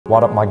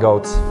What up, my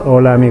goats?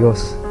 Hola,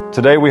 amigos.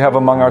 Today we have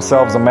among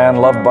ourselves a man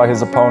loved by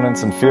his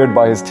opponents and feared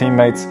by his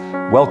teammates.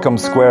 Welcome,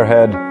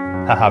 Squarehead.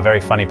 Haha, very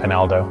funny,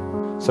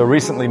 Ronaldo. So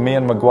recently, me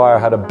and Maguire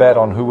had a bet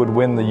on who would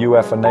win the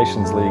UEFA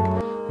Nations League.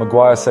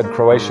 Maguire said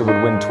Croatia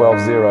would win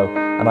 12-0,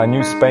 and I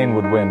knew Spain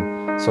would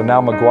win. So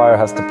now Maguire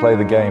has to play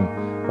the game,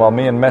 while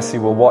me and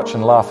Messi will watch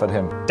and laugh at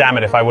him. Damn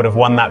it, if I would have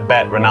won that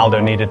bet,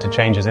 Ronaldo needed to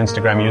change his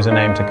Instagram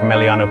username to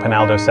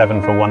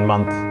CamilianoPinaldo7 for 1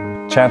 month.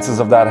 Chances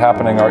of that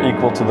happening are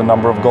equal to the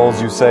number of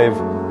goals you save,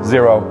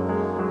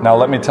 0. Now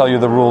let me tell you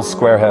the rules,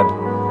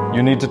 Squarehead.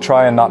 You need to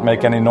try and not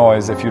make any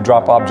noise. If you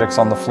drop objects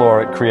on the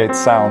floor, it creates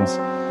sounds.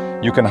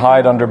 You can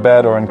hide under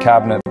bed or in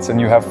cabinets, and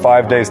you have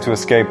 5 days to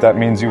escape. That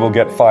means you will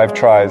get 5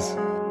 tries.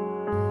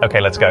 Okay,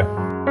 let's go.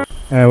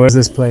 Where's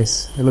this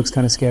place? It looks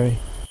kind of scary.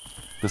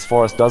 This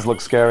forest does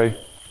look scary.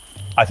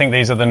 I think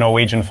these are the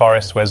Norwegian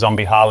forests where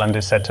zombie Haaland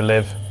is said to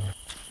live.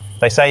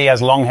 They say he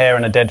has long hair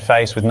and a dead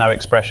face with no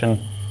expression.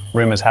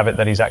 Rumors have it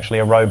that he's actually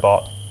a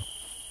robot.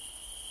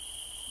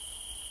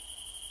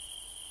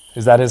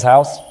 Is that his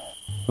house?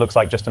 Looks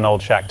like just an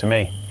old shack to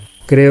me.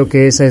 Creo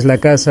que esa es la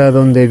casa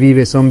donde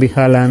vive zombie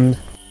Haaland.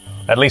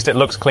 At least it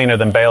looks cleaner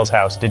than Bale's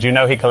house. Did you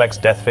know he collects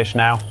deathfish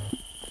now?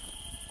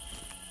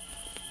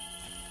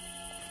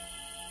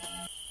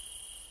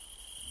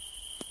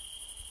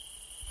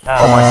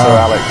 Oh my Sir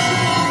Alex.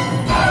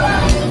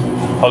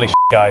 Holy shit,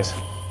 guys.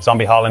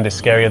 Zombie Haaland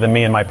is scarier than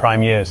me in my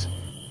prime years.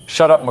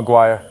 Shut up,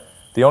 Maguire.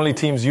 The only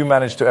teams you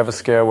managed to ever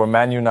scare were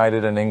Man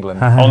United and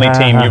England. Only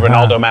team you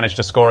Ronaldo managed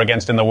to score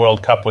against in the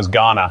World Cup was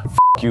Ghana. F***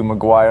 you,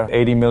 Maguire.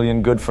 80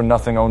 million good for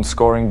nothing owned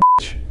scoring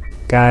bitch.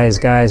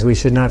 Guys, we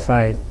should not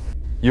fight.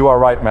 You are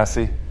right,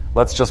 Messi.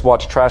 Let's just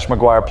watch Trash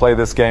Maguire play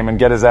this game and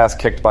get his ass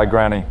kicked by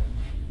Granny.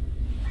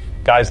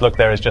 Guys, look,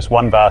 there is just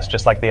one vase,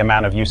 just like the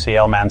amount of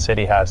UCL Man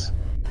City has.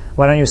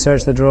 Why don't you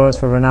search the drawers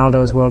for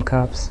Ronaldo's World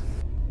Cups?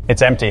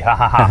 It's empty, ha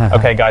ha ha.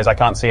 Okay, guys, I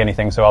can't see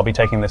anything, so I'll be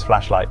taking this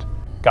flashlight.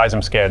 Guys,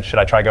 I'm scared. Should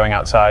I try going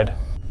outside?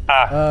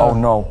 Oh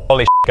no.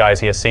 Holy shit, guys,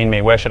 he has seen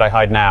me. Where should I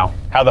hide now?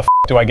 How the f***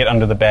 do I get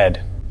under the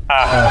bed?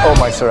 Oh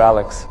my Sir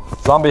Alex.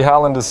 Zombie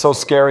Haaland is so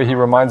scary, he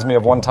reminds me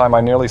of one time I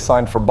nearly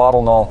signed for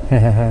Bottle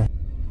Null.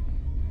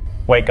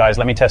 Wait, guys,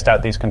 let me test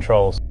out these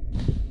controls.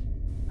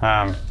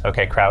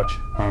 Okay, crouch.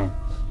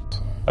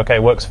 Okay,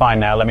 works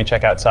fine now. Let me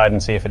check outside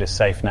and see if it is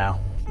safe now.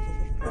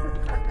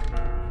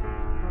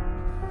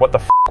 What the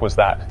f*** was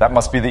that? That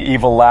must be the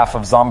evil laugh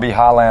of Zombie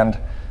Haaland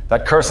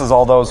that curses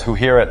all those who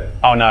hear it.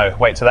 Oh no,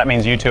 wait, so that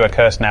means you two are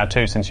cursed now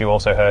too, since you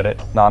also heard it.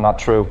 Nah, not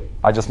true.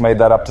 I just made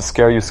that up to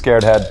scare you,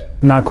 scared head.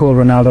 Not cool,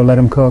 Ronaldo. Let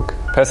him cook.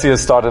 Messi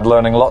has started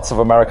learning lots of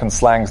American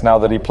slangs now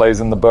that he plays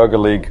in the Burger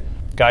League.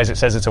 Guys, it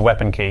says it's a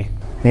weapon key.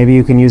 Maybe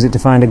you can use it to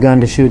find a gun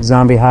to shoot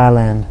zombie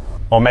Haaland.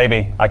 Or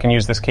maybe I can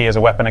use this key as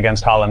a weapon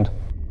against Haaland.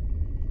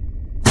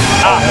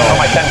 Oh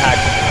my Ten Hag.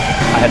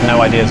 I had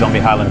no idea zombie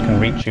Haaland can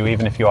reach you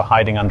even if you are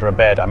hiding under a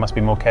bed. I must be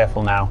more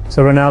careful now.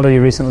 So Ronaldo,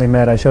 you recently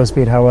met. I show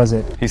speed. How was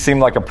it? He seemed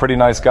like a pretty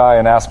nice guy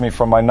and asked me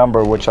for my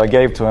number, which I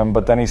gave to him,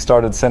 but then he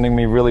started sending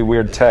me really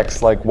weird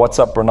texts like, "What's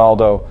up,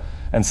 Ronaldo?"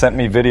 and sent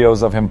me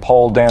videos of him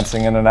pole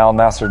dancing in an Al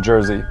Nassr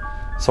jersey.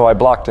 So I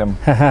blocked him.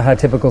 Haha,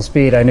 typical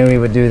speed. I knew he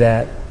would do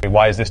that.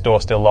 Why is this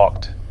door still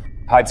locked?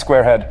 Hide,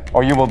 Squarehead,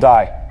 or you will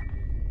die.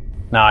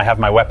 Now I have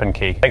my weapon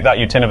key. Take that,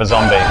 you tin of a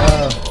zombie.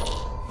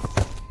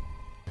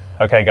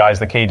 Okay, guys,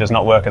 the key does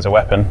not work as a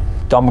weapon.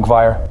 Dumb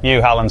Maguire.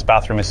 You, Haaland's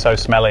bathroom is so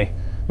smelly.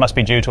 Must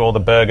be due to all the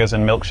burgers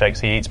and milkshakes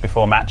he eats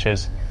before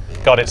matches.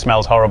 God, it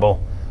smells horrible.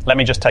 Let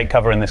me just take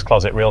cover in this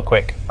closet real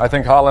quick. I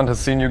think Haaland has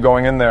seen you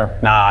going in there.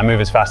 Nah, I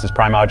move as fast as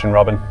Prime Argent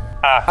Robin.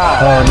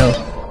 Oh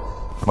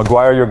no.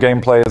 Maguire, your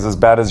gameplay is as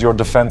bad as your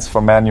defense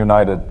for Man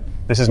United.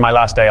 This is my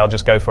last day. I'll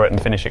just go for it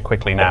and finish it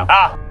quickly now.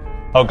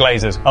 Oh,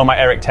 Glazers. Oh, my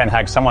Eric Ten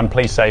Hag. Someone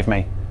please save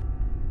me.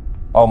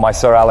 Oh, my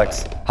Sir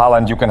Alex.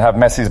 Haaland, you can have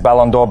Messi's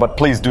Ballon d'Or, but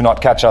please do not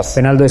catch us.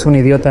 Ronaldo es un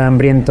idiota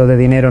hambriento de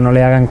dinero. No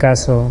le hagan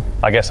caso.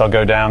 I guess I'll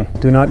go down.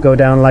 Do not go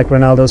down like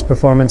Ronaldo's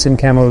performance in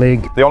Camel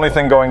League. The only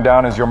thing going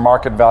down is your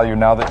market value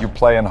now that you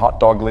play in Hot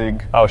Dog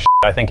League. Oh, shit.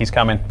 I think he's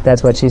coming.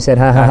 That's what she said.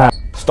 Ha ha ha.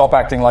 Stop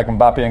acting like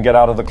Mbappé and get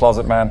out of the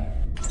closet, man.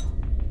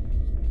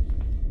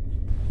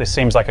 This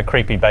seems like a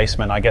creepy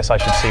basement. I guess I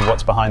should see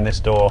what's behind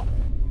this door.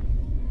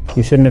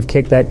 You shouldn't have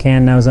kicked that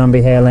can. Now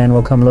zombie Haaland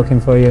will come looking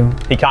for you.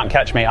 He can't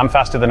catch me. I'm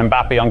faster than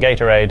Mbappé on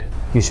Gatorade.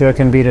 You sure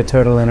can beat a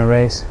turtle in a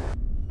race.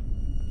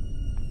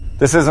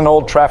 This is an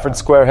Old Trafford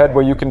Squarehead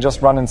where you can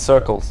just run in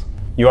circles.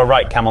 You are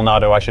right,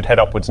 Camelnado. I should head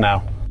upwards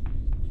now.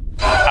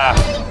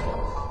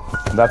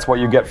 That's what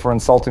you get for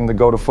insulting the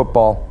goat of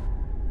football.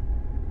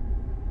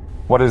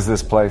 What is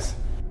this place?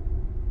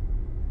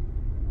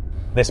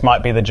 This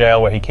might be the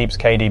jail where he keeps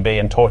KDB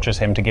and tortures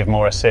him to give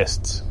more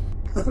assists.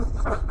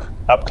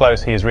 Up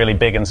close, he is really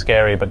big and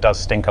scary, but does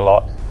stink a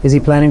lot. Is he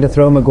planning to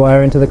throw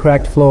Maguire into the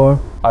cracked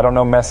floor? I don't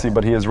know Messi,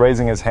 but he is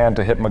raising his hand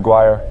to hit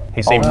Maguire.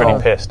 He seemed pretty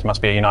pissed.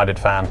 Must be a United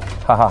fan.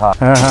 Ha ha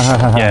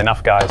ha. Yeah,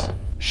 enough, guys.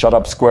 Shut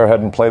up,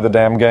 Squarehead, and play the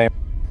damn game.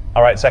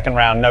 All right, second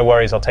round. No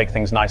worries. I'll take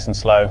things nice and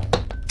slow.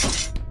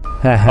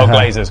 Oh,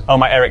 Glazers. Oh,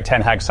 my Eric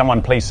Ten Hag.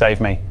 Someone please save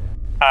me.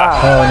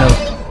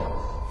 Oh, no.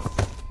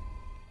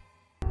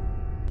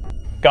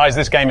 Guys,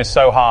 this game is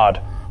so hard.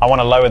 I want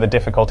to lower the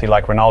difficulty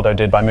like Ronaldo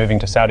did by moving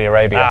to Saudi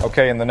Arabia.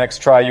 Okay, in the next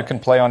try, you can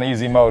play on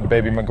easy mode,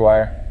 baby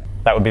Maguire.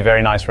 That would be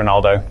very nice,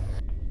 Ronaldo.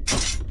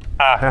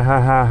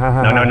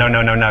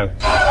 No.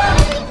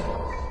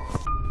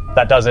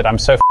 That does it. I'm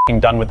so f***ing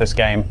done with this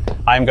game.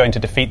 I am going to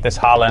defeat this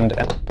Haaland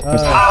and...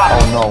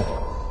 Oh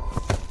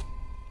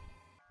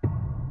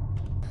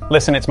no.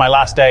 Listen, it's my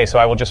last day, so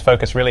I will just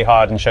focus really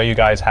hard and show you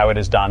guys how it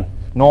is done.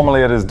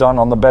 Normally it is done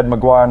on the bed,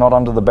 Maguire, not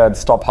under the bed.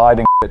 Stop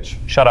hiding, bitch.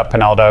 Shut up,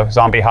 Pinaldo.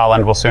 Zombie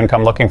Haaland will soon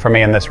come looking for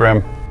me in this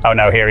room. Oh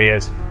no, here he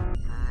is.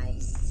 I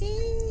see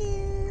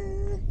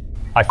you.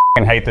 I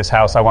f***ing hate this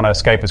house. I want to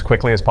escape as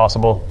quickly as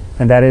possible.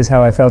 And that is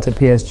how I felt at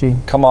PSG.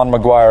 Come on,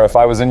 Maguire. If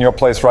I was in your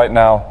place right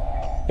now,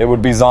 it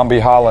would be Zombie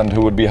Haaland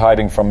who would be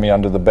hiding from me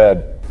under the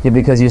bed. Yeah,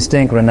 because you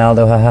stink,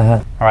 Ronaldo, ha ha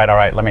ha. All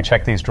right, let me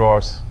check these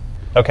drawers.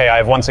 Okay, I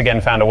have once again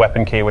found a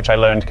weapon key, which I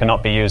learned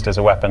cannot be used as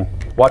a weapon.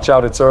 Watch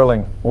out, it's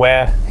Erling.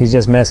 Where? He's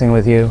just messing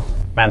with you.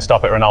 Man,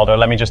 stop it, Ronaldo.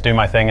 Let me just do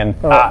my thing and...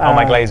 Oh,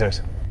 my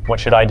glazers.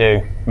 What should I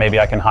do? Maybe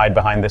I can hide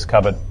behind this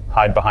cupboard,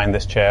 hide behind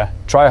this chair.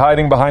 Try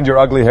hiding behind your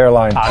ugly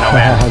hairline. Ah, no,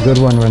 man. A good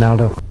one,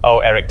 Ronaldo. Oh,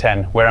 Eric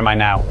 10, where am I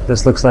now?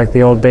 This looks like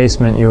the old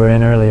basement you were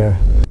in earlier.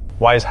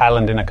 Why is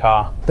Haaland in a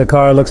car? The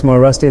car looks more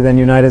rusty than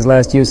United's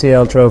last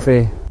UCL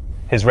trophy.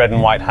 His red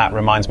and white hat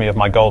reminds me of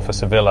my goal for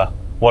Sevilla.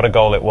 What a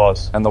goal it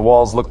was. And the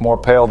walls look more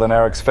pale than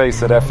Eric's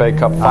face at FA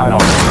Cup final.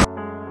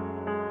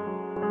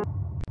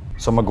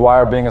 So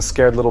Maguire, being a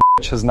scared little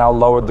bitch, has now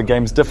lowered the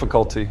game's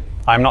difficulty.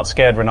 I'm not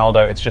scared,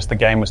 Ronaldo. It's just the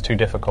game was too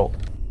difficult.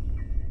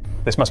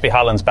 This must be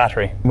Haaland's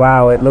battery.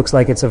 Wow, it looks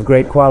like it's of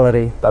great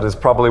quality. That is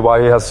probably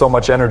why he has so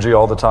much energy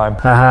all the time.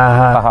 Ha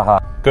ha ha.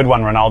 Good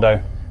one,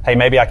 Ronaldo. Hey,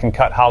 maybe I can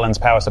cut Haaland's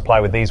power supply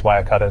with these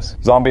wire cutters.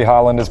 Zombie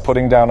Haaland is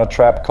putting down a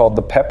trap called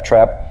the Pep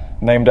Trap,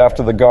 named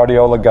after the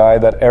Guardiola guy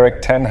that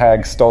Eric Ten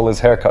Hag stole his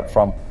haircut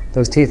from.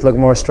 Those teeth look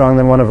more strong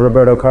than one of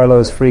Roberto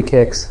Carlos' free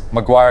kicks.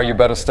 Maguire, you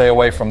better stay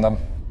away from them.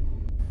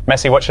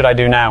 Messi, what should I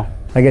do now?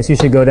 I guess you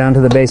should go down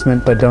to the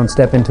basement, but don't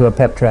step into a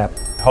pep trap.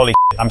 Holy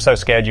shit, I'm so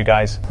scared, you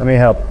guys. Let me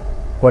help.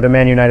 What do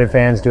Man United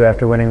fans do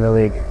after winning the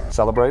league?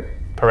 Celebrate?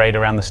 Parade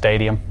around the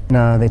stadium.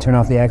 No, they turn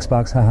off the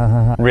Xbox, ha ha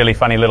ha ha. Really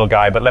funny little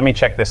guy, but let me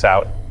check this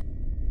out.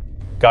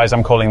 Guys,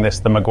 I'm calling this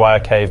the Maguire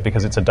Cave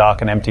because it's a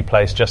dark and empty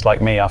place just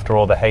like me after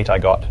all the hate I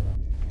got.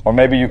 Or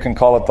maybe you can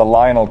call it the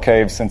Lionel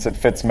Cave since it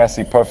fits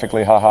Messi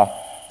perfectly, haha.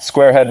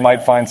 Squarehead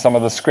might find some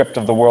of the script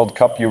of the World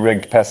Cup you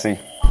rigged, Pessi.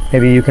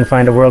 Maybe you can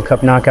find a World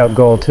Cup knockout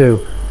goal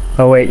too.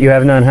 Oh wait, you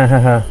have none, ha ha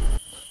ha.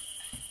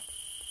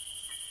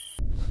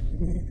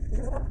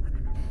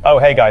 Oh,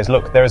 hey guys,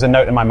 look, there is a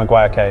note in my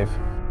Maguire Cave.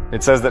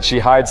 It says that she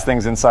hides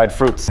things inside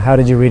fruits. How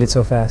did you read it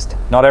so fast?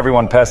 Not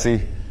everyone,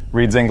 Pessi,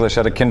 reads English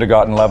at a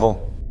kindergarten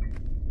level.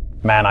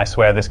 Man, I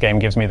swear this game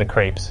gives me the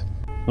creeps.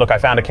 Look, I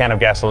found a can of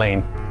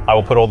gasoline. I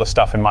will put all the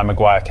stuff in my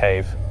Maguire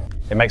Cave.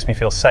 It makes me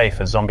feel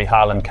safe as Zombie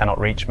Haaland cannot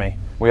reach me.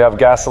 We have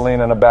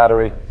gasoline and a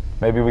battery.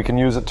 Maybe we can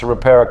use it to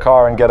repair a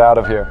car and get out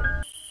of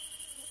here.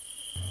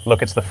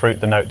 Look, it's the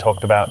fruit the note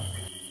talked about.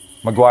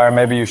 Maguire,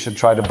 maybe you should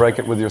try to break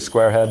it with your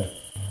square head.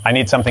 I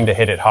need something to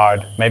hit it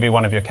hard. Maybe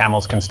one of your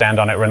camels can stand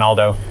on it,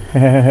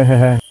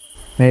 Ronaldo.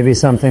 Maybe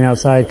something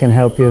outside can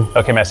help you.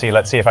 Okay, Messi,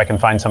 let's see if I can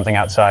find something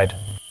outside.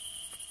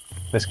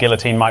 This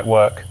guillotine might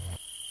work.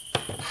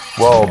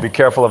 Whoa, be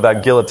careful of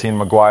that guillotine,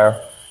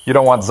 Maguire. You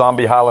don't want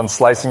Zombie Haaland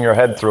slicing your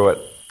head through it.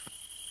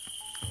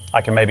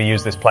 I can maybe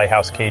use this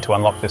playhouse key to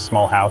unlock this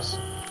small house.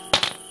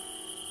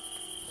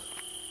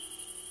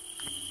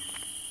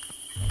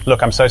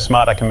 Look, I'm so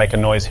smart I can make a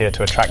noise here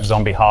to attract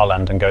Zombie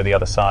Haaland and go the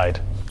other side.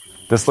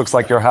 This looks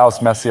like your house,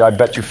 Messi. I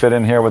bet you fit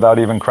in here without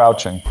even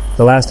crouching.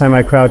 The last time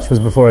I crouched was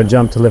before a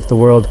jump to lift the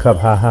World Cup,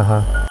 ha ha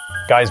ha.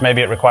 Guys,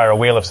 maybe it require a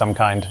wheel of some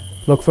kind.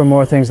 Look for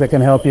more things that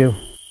can help you.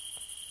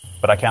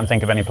 But I can't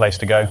think of any place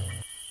to go.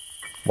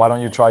 Why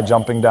don't you try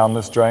jumping down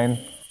this drain?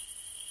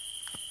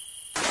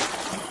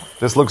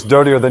 This looks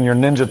dirtier than your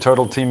Ninja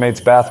Turtle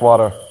teammate's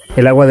bathwater.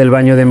 El agua del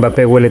baño de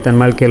Mbappé huele tan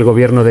mal que el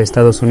gobierno de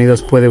Estados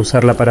Unidos puede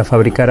usarla para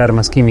fabricar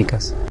armas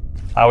químicas.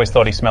 I always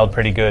thought he smelled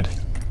pretty good.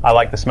 I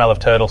like the smell of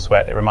turtle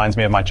sweat. It reminds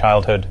me of my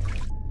childhood.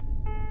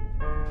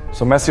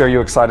 So Messi, are you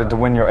excited to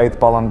win your 8th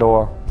Ballon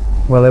d'Or?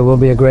 Well, it will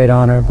be a great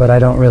honor, but I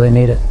don't really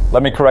need it.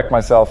 Let me correct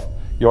myself.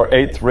 Your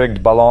 8th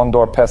rigged Ballon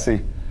d'Or,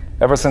 Pessi.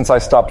 Ever since I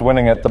stopped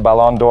winning it, the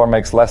Ballon d'Or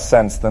makes less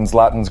sense than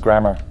Zlatan's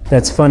grammar.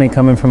 That's funny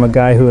coming from a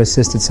guy who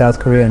assisted South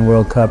Korea in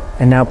World Cup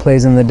and now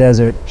plays in the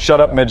desert. Shut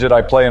up, midget.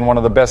 I play in one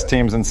of the best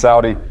teams in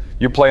Saudi.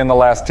 You play in the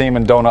last team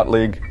in Donut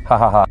League. Ha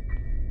ha ha.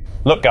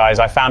 Look, guys,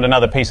 I found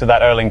another piece of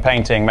that Erling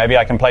painting. Maybe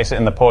I can place it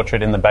in the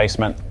portrait in the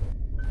basement.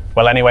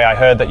 Well, anyway, I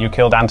heard that you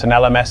killed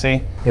Antonella,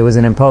 Messi. It was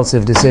an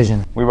impulsive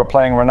decision. We were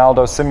playing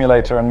Ronaldo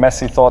Simulator and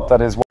Messi thought that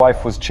his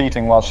wife was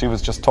cheating while she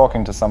was just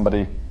talking to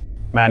somebody.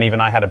 Man,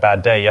 even I had a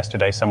bad day.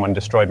 Yesterday, someone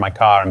destroyed my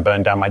car and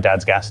burned down my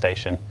dad's gas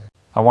station.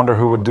 I wonder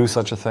who would do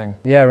such a thing.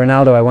 Yeah,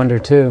 Ronaldo, I wonder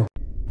too.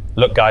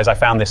 Look, guys, I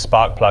found this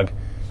spark plug.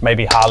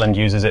 Maybe Haaland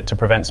uses it to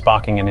prevent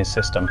sparking in his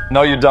system.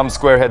 No, you dumb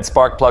squarehead,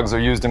 spark plugs are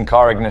used in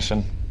car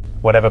ignition.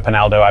 Whatever,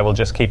 Pinaldo, I will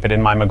just keep it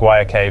in my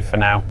Maguire cave for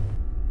now.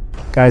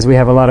 Guys, we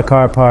have a lot of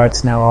car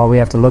parts. Now all we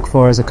have to look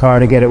for is a car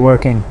to get it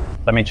working.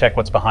 Let me check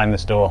what's behind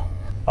this door.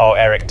 Oh,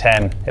 Eric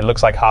 10. It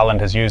looks like Haaland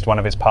has used one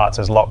of his parts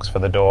as locks for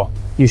the door.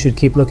 You should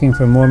keep looking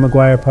for more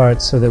Maguire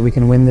parts so that we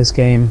can win this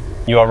game.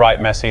 You are right,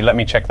 Messi. Let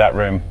me check that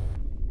room.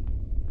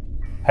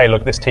 Hey,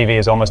 look, this TV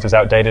is almost as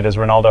outdated as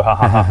Ronaldo, ha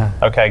ha ha.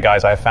 Okay,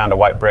 guys, I have found a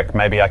white brick.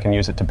 Maybe I can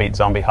use it to beat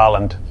zombie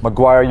Haaland.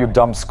 Maguire, you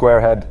dumb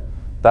squarehead.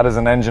 That is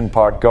an engine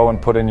part. Go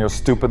and put in your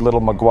stupid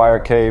little Maguire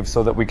cave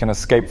so that we can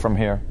escape from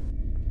here.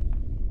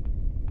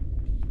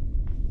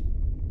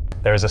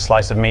 There is a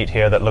slice of meat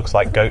here that looks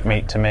like goat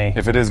meat to me.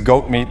 If it is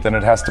goat meat, then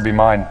it has to be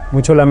mine.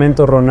 Mucho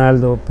lamento,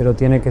 Ronaldo, pero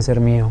tiene que ser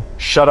mío.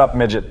 Shut up,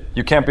 midget.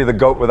 You can't be the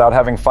GOAT without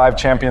having 5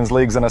 Champions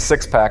Leagues and a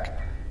six-pack.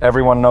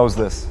 Everyone knows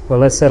this. Well,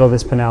 let's settle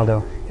this,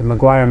 Pinaldo. If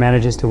Maguire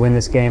manages to win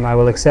this game, I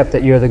will accept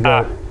that you're the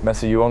GOAT.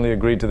 Messi, you only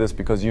agreed to this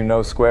because you know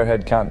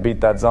Squarehead can't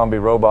beat that zombie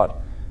robot.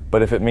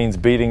 But if it means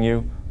beating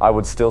you, I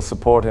would still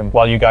support him.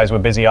 While you guys were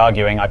busy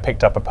arguing, I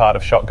picked up a part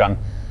of shotgun.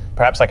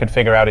 Perhaps I could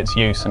figure out its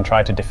use and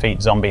try to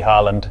defeat zombie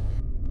Haaland.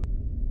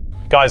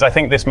 Guys, I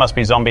think this must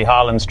be zombie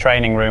Haaland's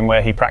training room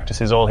where he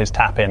practices all his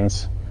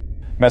tap-ins.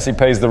 Messi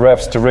pays the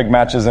refs to rig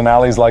matches in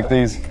alleys like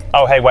these.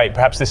 Oh, hey, wait,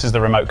 perhaps this is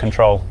the remote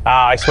control.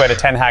 I swear to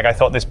Ten Hag, I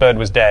thought this bird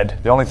was dead.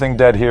 The only thing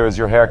dead here is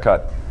your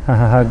haircut.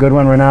 Good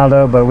one,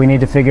 Ronaldo, but we need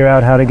to figure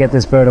out how to get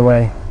this bird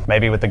away.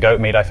 Maybe with the goat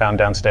meat I found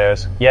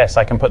downstairs. Yes,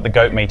 I can put the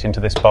goat meat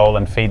into this bowl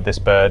and feed this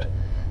bird,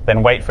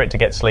 then wait for it to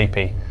get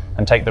sleepy,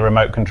 and take the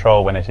remote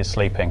control when it is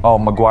sleeping. Oh,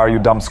 Maguire, you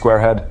dumb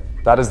squarehead.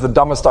 That is the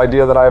dumbest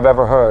idea that I have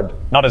ever heard.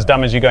 Not as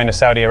dumb as you going to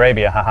Saudi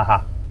Arabia, ha ha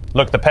ha.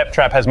 Look, the pep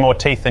trap has more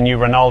teeth than you,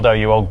 Ronaldo,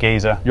 you old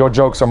geezer. Your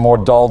jokes are more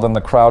dull than the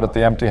crowd at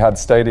the Etihad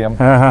Stadium.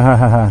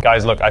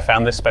 Guys, look, I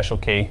found this special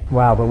key.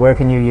 Wow, but where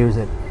can you use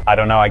it? I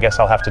don't know, I guess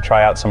I'll have to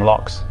try out some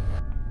locks.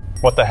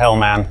 What the hell,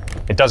 man?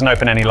 It doesn't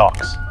open any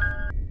locks.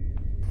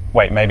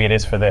 Wait, maybe it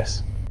is for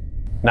this.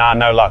 Nah,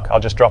 no luck. I'll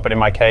just drop it in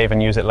my cave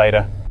and use it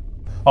later.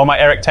 Oh, my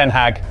Eric Ten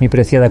Hag. Mi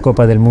preciada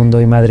Copa del Mundo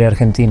y Madre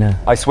Argentina.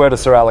 I swear to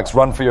Sir Alex,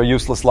 run for your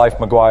useless life,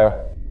 Maguire.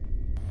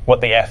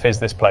 What the F is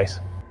this place?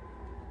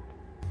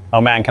 Oh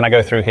man, can I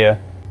go through here?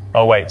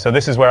 Oh wait, so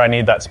this is where I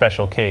need that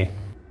special key.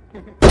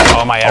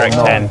 Oh, my Eric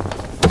 10.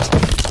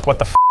 What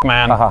the f***,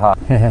 man?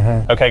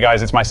 Okay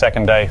guys, it's my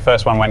second day.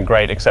 First one went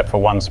great, except for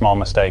one small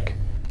mistake.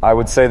 I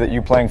would say that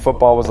you playing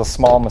football was a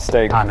small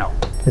mistake. No.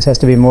 This has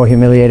to be more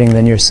humiliating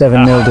than your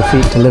 7-0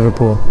 defeat to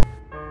Liverpool.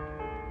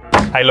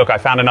 Hey look, I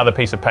found another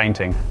piece of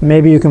painting.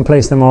 Maybe you can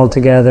place them all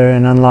together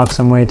and unlock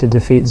some way to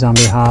defeat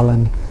zombie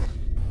Haaland.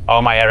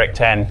 Oh, my Eric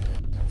 10.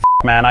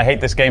 Man, I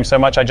hate this game so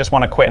much, I just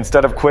want to quit.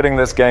 Instead of quitting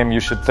this game, you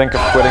should think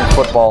of quitting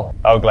football.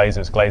 Oh,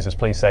 Glazers,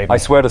 please save me. I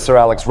swear to Sir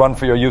Alex, run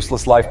for your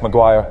useless life,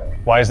 Maguire.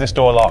 Why is this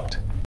door locked?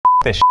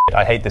 This shit.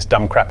 I hate this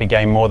dumb crappy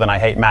game more than I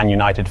hate Man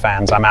United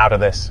fans. I'm out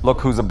of this.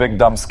 Look who's a big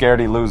dumb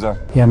scaredy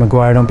loser. Yeah,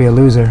 Maguire, don't be a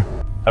loser.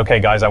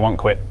 Okay guys, I won't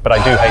quit, but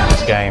I do hate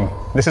this game.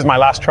 This is my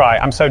last try.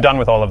 I'm so done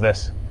with all of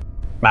this.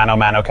 Man, oh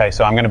man, okay,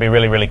 so I'm going to be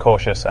really, really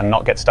cautious and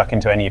not get stuck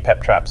into any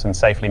pep traps and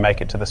safely make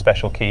it to the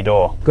special key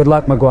door. Good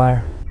luck,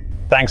 Maguire.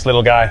 Thanks,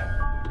 little guy.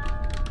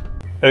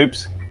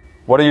 Oops.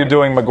 What are you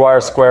doing, Maguire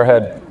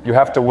Squarehead? You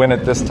have to win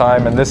it this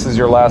time, and this is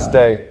your last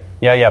day.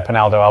 Yeah,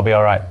 Pinaldo, I'll be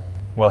all right.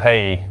 Well,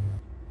 hey.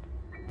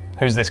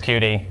 Who's this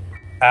cutie?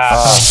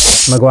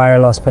 Maguire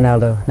lost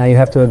Pinaldo. Now you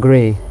have to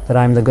agree that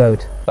I'm the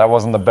GOAT. That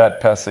wasn't the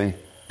bet, Pessy.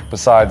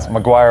 Besides,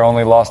 Maguire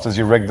only lost as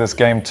you rigged this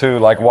game too.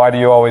 Like, why do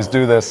you always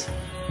do this,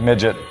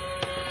 midget?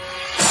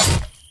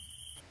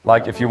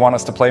 Like, if you want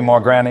us to play more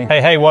Granny.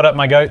 Hey, what up,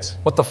 my goats?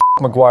 What the f***,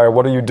 Maguire?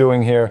 What are you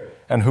doing here?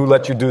 And who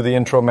let you do the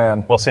intro,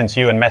 man? Well, since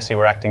you and Messi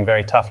were acting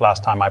very tough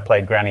last time I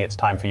played Granny, it's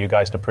time for you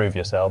guys to prove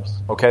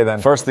yourselves. Okay then.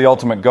 First, the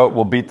ultimate GOAT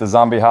will beat the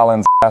zombie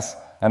Haaland's ass,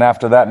 and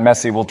after that,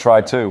 Messi will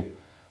try too.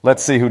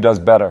 Let's see who does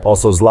better.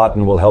 Also,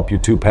 Zlatan will help you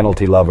two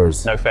penalty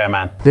lovers. No fair,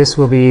 man. This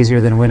will be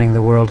easier than winning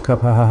the World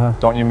Cup,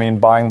 Don't you mean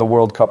buying the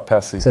World Cup,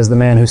 Pessy? Says the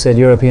man who said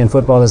European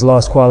football has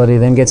lost quality,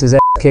 then gets his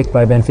ass kicked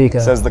by Benfica.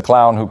 Says the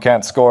clown who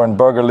can't score in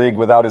Burger League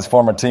without his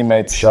former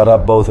teammates. Shut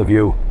up, both of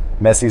you.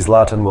 Messi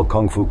Zlatan will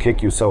kung fu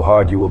kick you so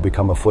hard you will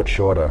become a foot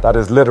shorter. That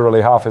is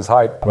literally half his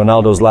height.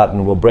 Ronaldo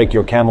Zlatan will break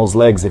your camel's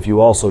legs if you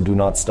also do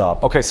not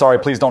stop. Okay, sorry,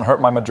 please don't hurt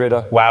my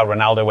Madrida. Wow,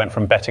 Ronaldo went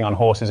from betting on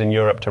horses in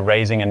Europe to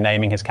raising and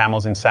naming his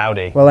camels in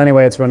Saudi. Well,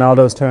 anyway, it's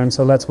Ronaldo's turn,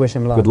 so let's wish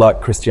him luck. Good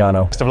luck,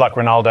 Cristiano. Best of luck,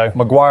 Ronaldo.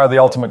 Maguire, the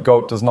ultimate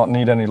GOAT, does not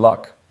need any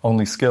luck,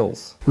 only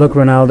skills. Look,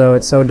 Ronaldo,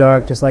 it's so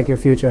dark, just like your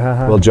future,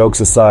 Well,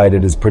 jokes aside,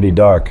 it is pretty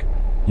dark.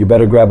 You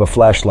better grab a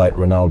flashlight,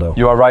 Ronaldo.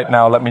 You are right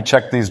now. Let me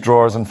check these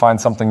drawers and find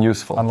something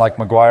useful. Unlike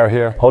Maguire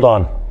here. Hold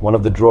on. One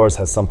of the drawers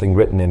has something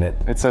written in it.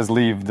 It says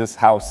leave this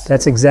house.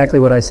 That's exactly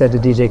what I said to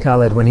DJ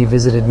Khaled when he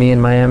visited me in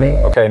Miami.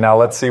 Okay, now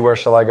let's see, where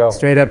shall I go?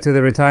 Straight up to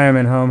the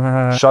retirement home,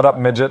 Shut up,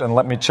 midget, and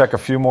let me check a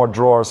few more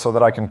drawers so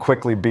that I can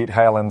quickly beat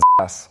Haaland's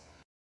ass.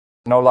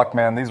 No luck,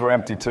 man. These were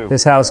empty too.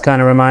 This house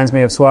kind of reminds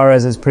me of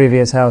Suarez's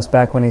previous house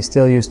back when he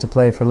still used to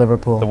play for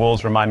Liverpool. The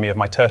walls remind me of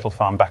my turtle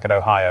farm back at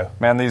Ohio.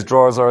 Man, these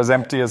drawers are as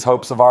empty as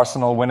hopes of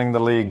Arsenal winning the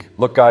league.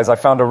 Look, guys, I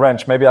found a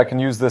wrench. Maybe I can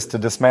use this to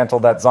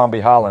dismantle that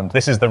zombie Haaland.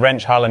 This is the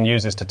wrench Haaland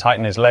uses to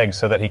tighten his legs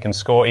so that he can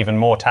score even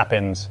more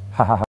tap-ins.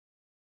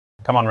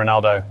 Come on,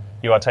 Ronaldo.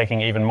 You are taking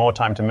even more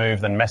time to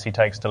move than Messi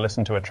takes to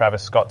listen to a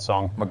Travis Scott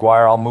song.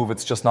 Maguire, I'll move.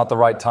 It's just not the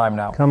right time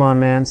now. Come on,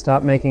 man.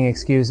 Stop making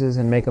excuses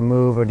and make a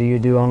move, or do you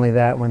do only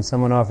that when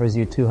someone offers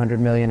you 200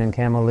 million in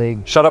Camel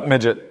League? Shut up,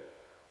 midget.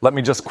 Let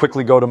me just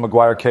quickly go to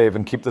Maguire Cave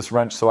and keep this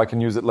wrench so I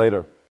can use it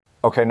later.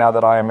 Okay, now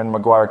that I am in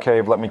Maguire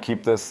Cave, let me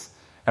keep this.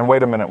 And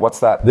wait a minute, what's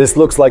that? This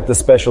looks like the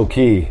special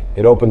key.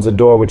 It opens a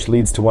door which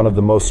leads to one of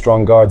the most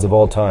strong guards of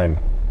all time.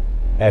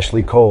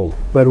 Ashley Cole.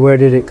 But where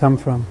did it come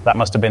from? That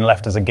must have been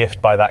left as a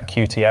gift by that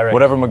cutie Eric.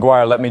 Whatever,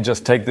 Maguire, let me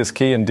just take this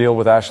key and deal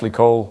with Ashley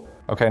Cole.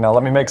 Okay, now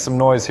let me make some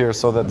noise here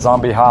so that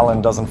zombie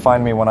Haaland doesn't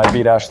find me when I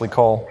beat Ashley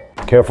Cole.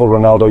 Careful,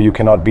 Ronaldo, you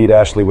cannot beat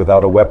Ashley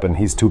without a weapon.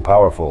 He's too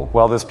powerful.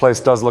 Well, this place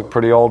does look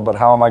pretty old, but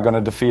how am I going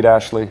to defeat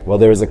Ashley? Well,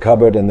 there is a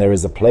cupboard and there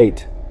is a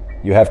plate.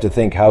 You have to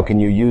think, how can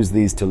you use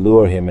these to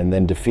lure him and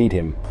then defeat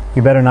him?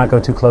 You better not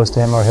go too close to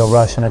him or he'll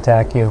rush and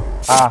attack you.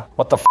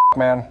 What the f***,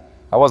 man?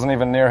 I wasn't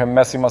even near him.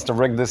 Messi must have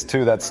rigged this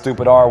too, that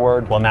stupid R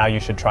word. Well, now you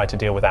should try to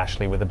deal with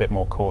Ashley with a bit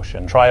more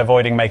caution. Try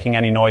avoiding making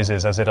any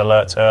noises as it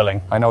alerts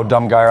Erling. I know,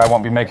 dumb guy, I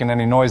won't be making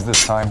any noise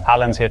this time.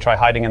 Haaland's here, try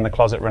hiding in the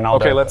closet,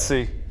 Ronaldo. Okay, let's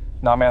see.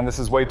 Nah, man, this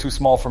is way too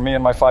small for me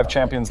and my 5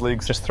 Champions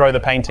Leagues. Just throw the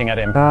painting at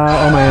him.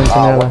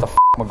 What the f***,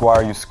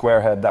 Maguire, you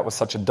squarehead. That was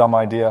such a dumb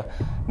idea.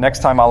 Next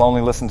time I'll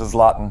only listen to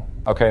Zlatan.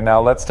 Okay, now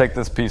let's take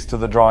this piece to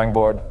the drawing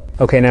board.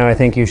 Okay, now I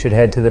think you should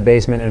head to the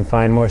basement and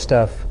find more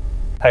stuff.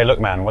 Hey,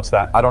 look, man, what's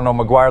that? I don't know,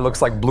 Maguire looks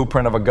like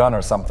blueprint of a gun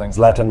or something.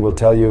 Zlatan will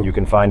tell you, you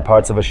can find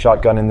parts of a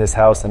shotgun in this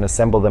house and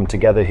assemble them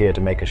together here to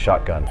make a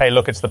shotgun. Hey,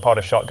 look, it's the pot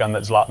of shotgun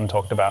that Zlatan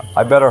talked about.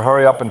 I better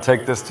hurry up and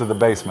take this to the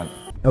basement.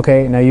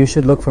 Okay, now you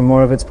should look for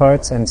more of its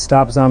parts and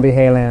stop zombie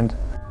Haaland.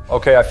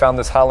 Okay, I found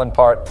this Haaland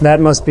part. That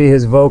must be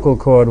his vocal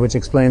cord, which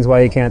explains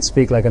why he can't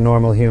speak like a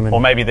normal human. Or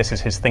maybe this is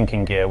his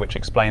thinking gear, which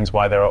explains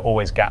why there are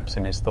always gaps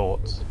in his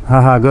thoughts.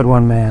 Haha, good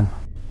one, man.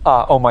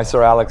 Oh my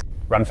Sir Alex.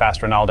 Run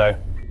fast, Ronaldo.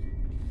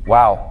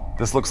 Wow.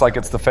 This looks like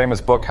it's the famous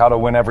book, How to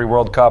Win Every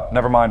World Cup.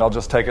 Never mind, I'll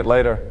just take it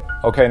later.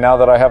 Okay, now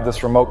that I have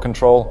this remote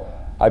control,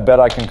 I bet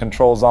I can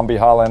control zombie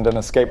Haaland and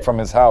escape from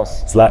his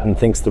house. Zlatan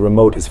thinks the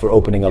remote is for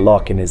opening a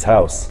lock in his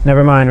house.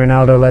 Never mind,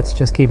 Ronaldo, let's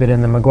just keep it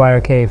in the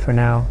Maguire Cave for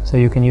now, so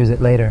you can use it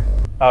later.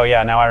 Oh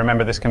yeah, now I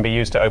remember this can be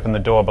used to open the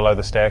door below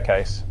the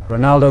staircase.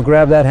 Ronaldo,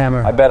 grab that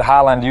hammer. I bet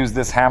Haaland used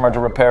this hammer to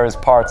repair his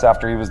parts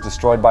after he was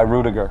destroyed by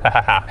Rudiger.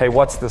 Hey,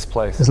 what's this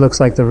place? This looks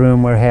like the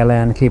room where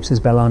Haaland keeps his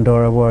Ballon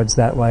d'Or awards.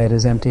 That why it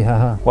is empty,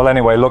 haha. Well,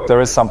 anyway, look,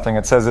 there is something.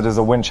 It says it is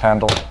a winch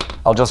handle.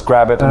 I'll just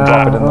grab it and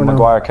drop it in the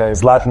Maguire Cave.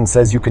 Zlatan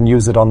says you can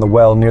use it on the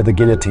well near the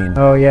guillotine.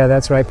 Oh yeah,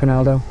 that's right,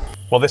 Ronaldo.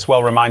 Well, this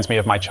well reminds me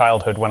of my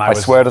childhood when I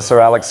swear to Sir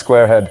Alex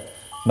Squarehead,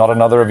 not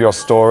another of your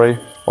story,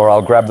 or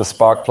I'll grab the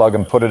spark plug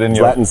and put it in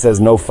your... Zlatan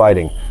says no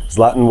fighting.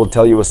 Zlatan will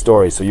tell you a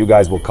story, so you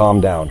guys will calm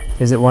down.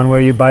 Is it one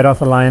where you bite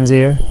off a lion's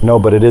ear? No,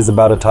 but it is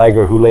about a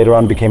tiger who later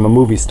on became a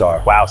movie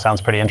star. Wow,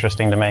 sounds pretty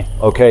interesting to me.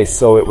 Okay,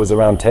 so it was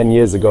around 10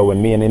 years ago when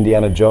me and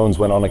Indiana Jones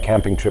went on a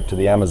camping trip to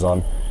the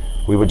Amazon.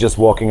 We were just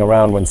walking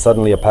around when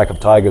suddenly a pack of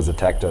tigers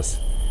attacked us.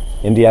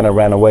 Indiana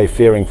ran away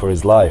fearing for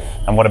his life.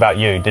 And what about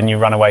you? Didn't you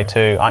run away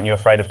too? Aren't you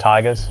afraid of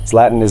tigers?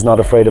 Zlatan is not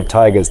afraid of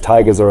tigers.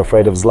 Tigers are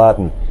afraid of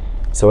Zlatan.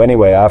 So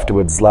anyway,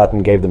 afterwards,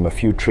 Zlatan gave them a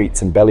few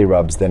treats and belly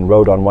rubs, then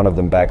rode on one of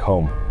them back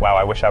home. Wow,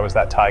 I wish I was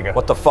that tiger.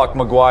 What the fuck,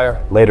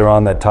 Maguire? Later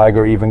on, that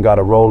tiger even got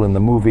a role in the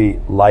movie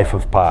Life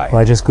of Pi.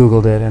 Well, I just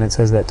Googled it, and it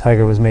says that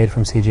tiger was made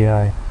from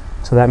CGI.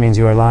 So that means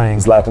you are lying.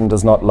 Zlatan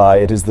does not lie.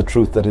 It is the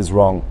truth that is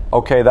wrong.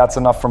 Okay, that's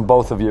enough from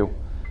both of you.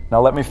 Now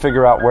let me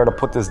figure out where to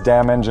put this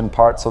damn engine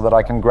part so that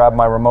I can grab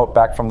my remote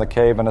back from the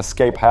cave and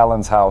escape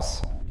Haaland's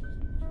house.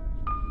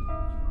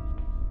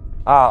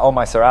 Oh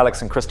my Sir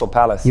Alex in Crystal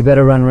Palace. You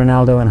better run,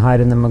 Ronaldo, and hide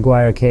in the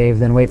Maguire Cave,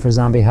 then wait for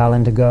zombie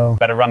Haaland to go.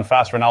 Better run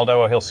fast, Ronaldo,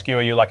 or he'll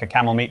skewer you like a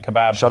camel meat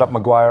kebab. Shut up,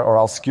 Maguire, or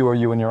I'll skewer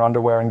you in your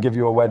underwear and give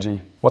you a wedgie.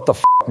 What the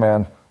f***,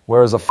 man?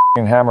 Where is a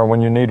f***ing hammer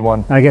when you need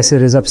one? I guess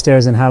it is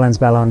upstairs in Haaland's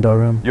Ballon d'Or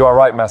room. You are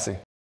right, Messi.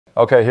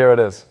 Okay, here it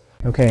is.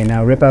 Okay,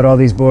 now rip out all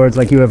these boards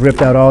like you have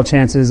ripped out all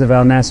chances of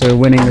Al Nassr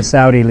winning the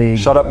Saudi League.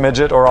 Shut up,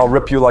 midget, or I'll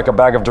rip you like a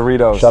bag of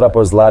Doritos. Shut up,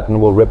 or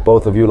Zlatan will rip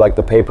both of you like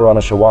the paper on a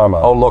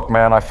shawarma. Oh, look,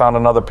 man, I found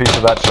another piece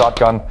of that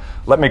shotgun.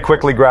 Let me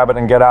quickly grab it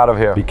and get out of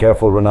here. Be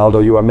careful,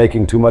 Ronaldo, you are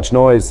making too much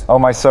noise. Oh,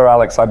 my Sir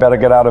Alex, I better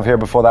get out of here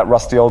before that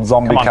rusty old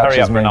zombie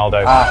catches me. Come on,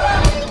 hurry up,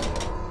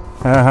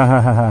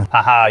 Ronaldo.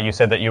 Haha, you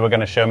said that you were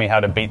going to show me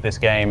how to beat this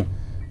game,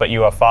 but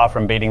you are far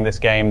from beating this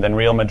game than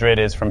Real Madrid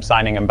is from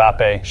signing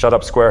Mbappé. Shut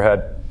up,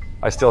 squarehead.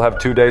 I still have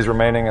 2 days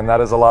remaining, and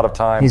that is a lot of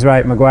time. He's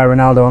right. Maguire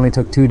Ronaldo only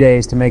took 2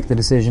 days to make the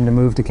decision to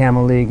move to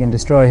Camel League and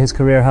destroy his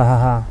career. Ha ha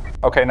ha.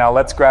 Okay, now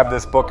let's grab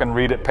this book and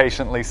read it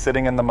patiently,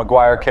 sitting in the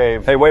Maguire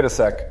Cave. Hey, wait a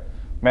sec.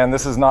 Man,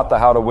 this is not the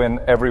How to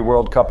Win Every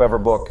World Cup Ever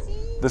book.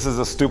 This is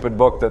a stupid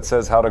book that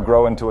says how to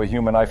grow into a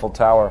human Eiffel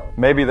Tower.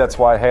 Maybe that's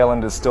why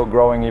Haaland is still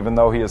growing even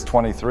though he is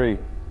 23.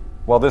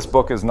 Well, this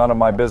book is none of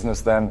my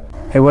business then.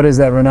 Hey, what is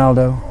that,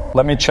 Ronaldo?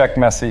 Let me check,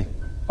 Messi.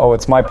 Oh,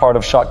 it's my part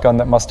of shotgun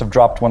that must have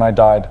dropped when I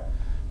died.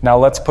 Now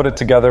let's put it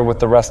together with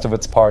the rest of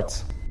its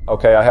parts.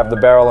 Okay, I have the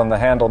barrel and the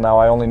handle now,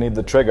 I only need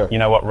the trigger. You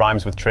know what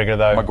rhymes with trigger,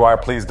 though? Maguire,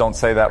 please don't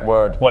say that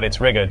word. What,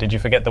 it's rigor? Did you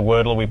forget the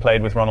Wordle we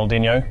played with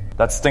Ronaldinho?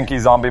 That stinky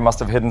zombie must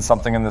have hidden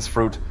something in this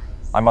fruit.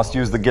 I must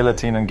use the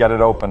guillotine and get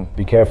it open.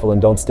 Be careful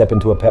and don't step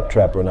into a pep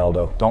trap,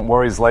 Ronaldo. Don't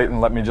worry, Zlatan,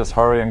 let me just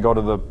hurry and go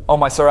to the... Oh,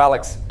 my Sir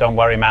Alex. Don't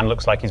worry, man,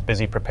 looks like he's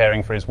busy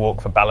preparing for his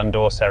walk for Ballon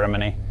d'Or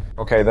ceremony.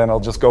 Okay, then I'll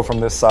just go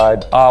from this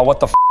side. What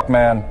the f***,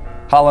 man?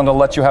 Haaland will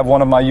let you have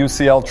one of my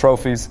UCL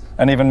trophies,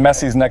 and even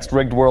Messi's next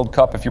rigged World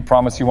Cup if you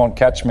promise you won't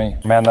catch me.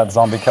 Man, that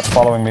zombie kept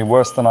following me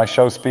worse than I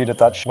show speed at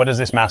that What does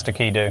this master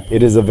key do?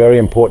 It is a very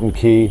important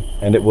key,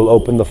 and it will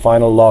open the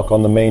final lock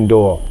on the main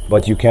door,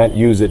 but you can't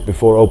use it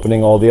before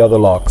opening all the other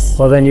locks.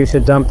 Well, then you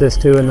should dump this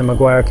too in the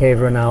Maguire cave,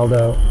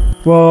 Ronaldo.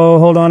 Whoa,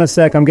 hold on a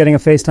sec. I'm getting a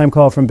FaceTime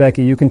call from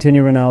Becky. You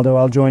continue, Ronaldo.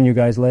 I'll join you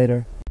guys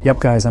later. Yep,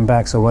 guys, I'm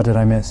back, so what did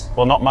I miss?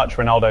 Well, not much.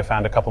 Ronaldo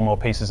found a couple more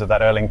pieces of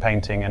that Erling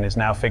painting and is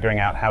now figuring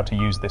out how to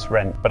use this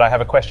rent. But I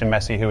have a question,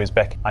 Messi. Who is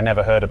Becky? I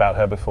never heard about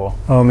her before.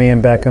 Oh, me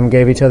and Beckham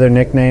gave each other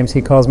nicknames.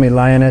 He calls me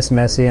Lioness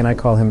Messi, and I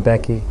call him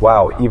Becky.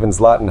 Wow, even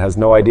Zlatan has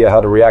no idea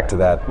how to react to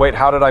that. Wait,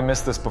 how did I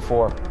miss this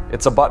before?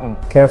 It's a button.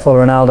 Careful,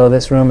 Ronaldo.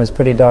 This room is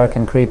pretty dark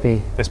and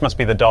creepy. This must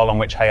be the doll on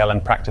which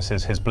Haaland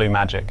practices his blue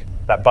magic.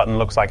 That button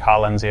looks like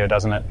Haaland's ear,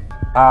 doesn't it?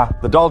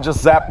 The doll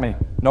just zapped me.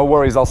 No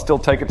worries, I'll still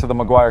take it to the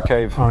Maguire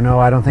cave. Oh no,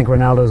 I don't think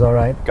Ronaldo's all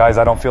right. Guys,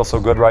 I don't feel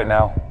so good right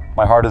now.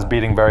 My heart is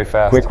beating very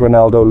fast. Quick,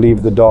 Ronaldo,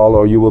 leave the doll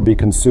or you will be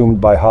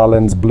consumed by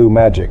Haaland's blue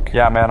magic.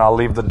 Yeah, man, I'll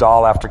leave the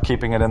doll after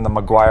keeping it in the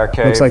Maguire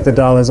cave. Looks like the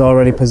doll has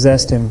already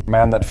possessed him.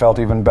 Man, that felt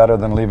even better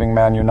than leaving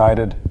Man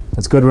United.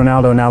 That's good,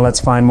 Ronaldo. Now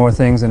let's find more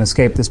things and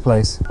escape this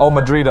place. Oh,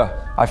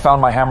 Madrida, I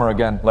found my hammer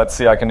again. Let's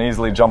see, I can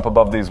easily jump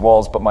above these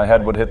walls, but my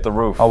head would hit the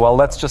roof. Oh, well,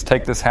 let's just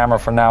take this hammer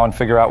for now and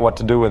figure out what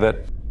to do with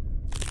it.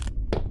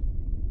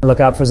 Look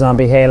out for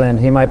zombie Haaland.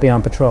 He might be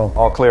on patrol.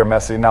 All clear,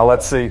 Messi. Now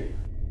let's see.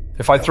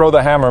 If I throw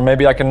the hammer,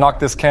 maybe I can knock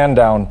this can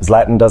down.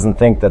 Zlatan doesn't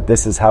think that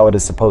this is how it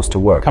is supposed to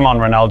work. Come on,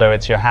 Ronaldo,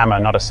 it's your hammer,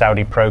 not a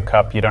Saudi Pro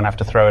Cup. You don't have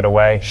to throw it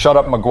away. Shut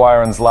up,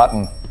 Maguire and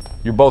Zlatan.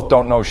 You both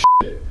don't know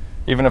shit.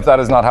 Even if that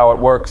is not how it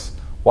works,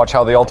 watch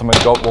how the ultimate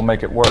GOAT will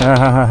make it work.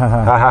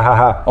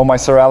 Oh, my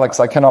Sir Alex,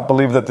 I cannot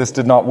believe that this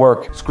did not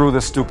work. Screw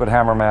this stupid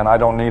hammer, man. I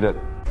don't need it.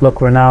 Look,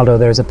 Ronaldo,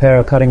 there's a pair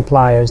of cutting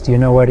pliers. Do you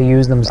know where to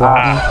use them,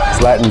 Zlatan?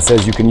 Zlatan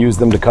says you can use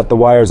them to cut the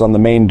wires on the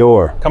main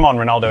door. Come on,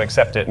 Ronaldo,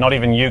 accept it. Not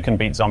even you can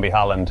beat zombie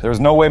Haaland. There's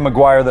no way,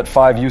 Maguire, that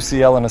 5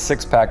 UCL and a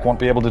 6-pack won't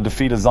be able to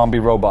defeat a zombie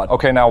robot.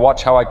 Okay, now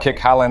watch how I kick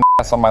Haaland's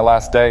ass on my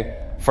last day.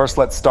 First,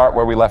 let's start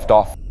where we left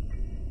off.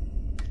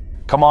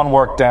 Come on,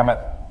 work, damn it.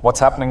 What's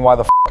happening? Why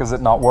the f*** is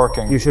it not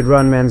working? You should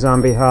run, man.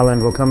 Zombie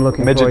Haaland will come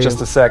looking for you. Midget, just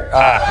a sec.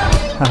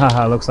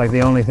 Hahaha, looks like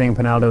the only thing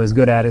Ronaldo is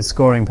good at is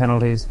scoring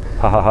penalties.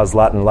 Hahaha,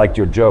 Zlatan liked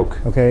your joke.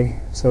 Okay,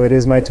 so it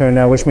is my turn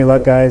now. Wish me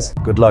luck, guys.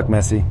 Good luck,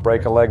 Messi.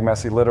 Break a leg,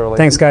 Messi, literally.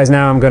 Thanks, guys.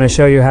 Now I'm going to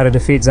show you how to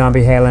defeat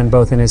zombie Haaland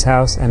both in his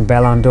house and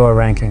Ballon d'Or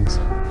rankings.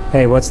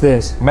 Hey, what's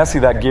this?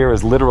 Messi, that gear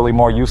is literally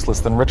more useless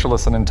than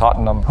Richarlison in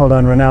Tottenham. Hold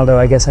on, Ronaldo.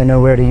 I guess I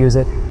know where to use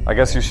it. I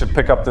guess you should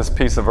pick up this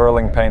piece of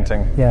Erling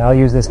painting. Yeah, I'll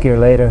use this gear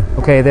later.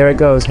 Okay, there it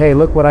goes. Hey,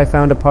 look what I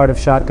found, a part of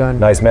shotgun.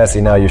 Nice,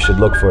 Messi. Now you should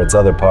look for its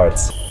other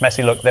parts. With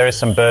look, there is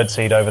some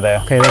birdseed over there.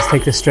 Okay, let's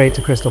take this straight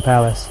to Crystal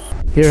Palace.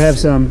 Here, have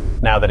some.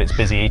 Now that it's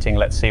busy eating,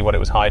 let's see what it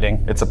was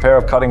hiding. It's a pair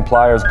of cutting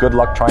pliers. Good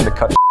luck trying to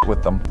cut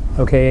with them.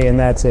 Okay, and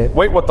that's it.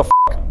 Wait, what the f***?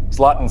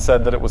 Zlatan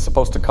said that it was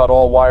supposed to cut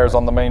all wires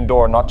on the main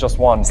door, not just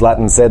one.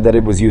 Zlatan said that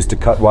it was used to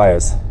cut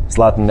wires.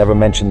 Zlatan never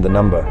mentioned the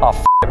number. Oh,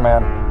 f*** it,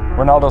 man.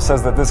 Ronaldo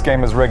says that this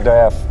game is rigged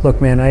AF. Look,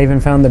 man, I even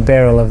found the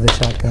barrel of the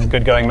shotgun.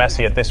 Good going,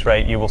 Messi. At this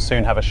rate, you will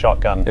soon have a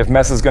shotgun. If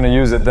Messi's going to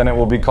use it, then it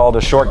will be called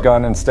a short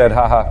gun instead,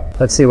 haha.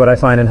 Let's see what I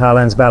find in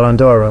Haaland's Ballon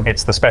d'Or room.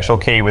 It's the special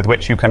key with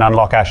which you can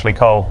unlock Ashley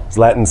Cole.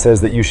 Zlatan says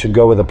that you should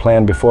go with a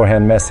plan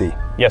beforehand, Messi.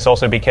 Yes,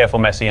 also be careful,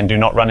 Messi, and do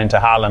not run into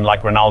Haaland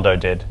like Ronaldo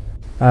did.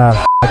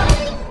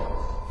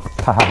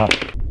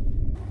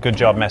 Good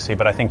job, Messi,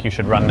 but I think you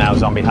should run now.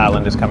 Zombie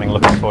Haaland is coming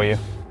looking for you.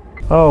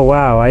 Oh,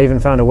 wow, I even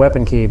found a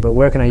weapon key, but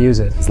where can I use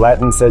it?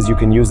 Zlatan says you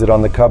can use it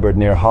on the cupboard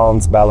near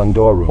Haaland's Ballon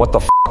d'Or room. What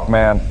the f***,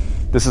 man?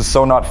 This is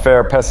so not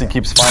fair. Pessi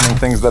keeps finding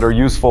things that are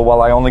useful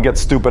while I only get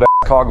stupid ass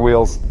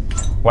cogwheels.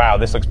 Wow,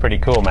 this looks pretty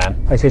cool,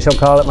 man. I shall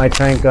call it my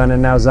trank gun,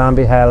 and now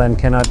zombie Haaland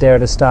cannot dare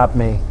to stop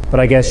me. But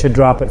I guess should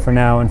drop it for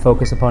now and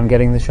focus upon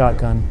getting the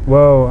shotgun.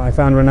 Whoa, I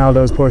found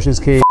Ronaldo's Porsche's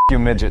key. F*** you,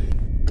 midget.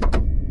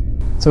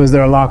 So is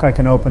there a lock I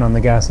can open on the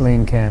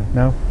gasoline can?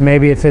 No?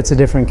 Maybe it fits a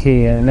different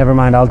key. Never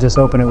mind, I'll just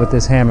open it with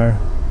this hammer.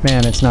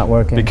 Man, it's not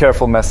working. Be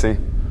careful, Messi,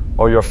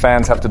 or your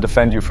fans have to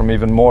defend you from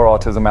even more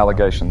autism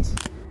allegations.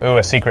 Ooh,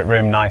 a secret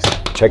room, nice.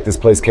 Check this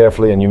place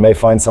carefully and you may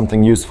find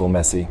something useful,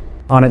 Messi.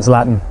 On it,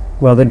 Zlatan.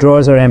 Well, the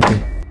drawers are empty.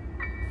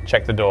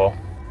 Check the door.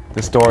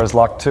 This door is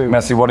locked too.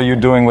 Messi, what are you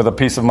doing with a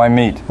piece of my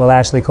meat? Well,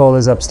 Ashley Cole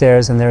is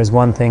upstairs, and there is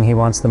one thing he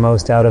wants the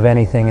most out of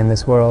anything in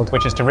this world.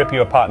 Which is to rip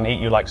you apart and eat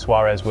you like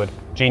Suarez would.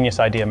 Genius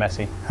idea,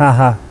 Messi.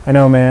 Haha, I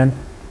know, man.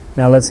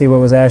 Now let's see, what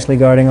was Ashley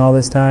guarding all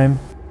this time?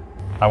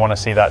 I want to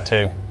see that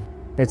too.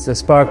 It's the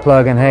spark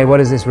plug, and hey, what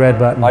is this red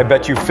button? I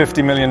bet you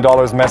 $50 million,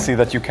 Messi,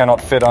 that you cannot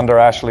fit under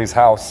Ashley's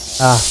house.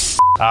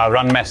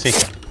 Run,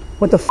 Messi.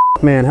 What the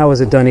f***, man? How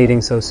was it done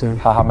eating so soon?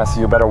 Haha, Messi,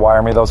 you better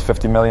wire me those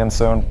 50 million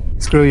soon.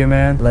 Screw you,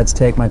 man. Let's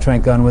take my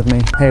trank gun with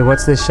me. Hey,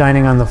 what's this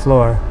shining on the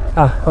floor?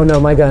 Oh no,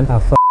 my gun.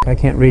 F***, I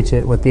can't reach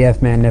it. What the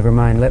F, man? Never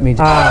mind. Let me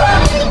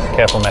just...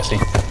 Careful, Messi.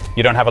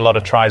 You don't have a lot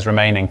of tries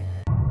remaining.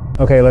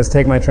 Okay, let's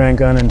take my trank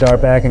gun and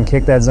dart back and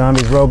kick that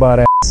zombie's robot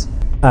ass.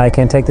 I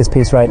can't take this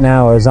piece right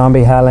now, or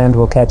zombie Haaland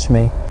will catch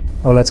me.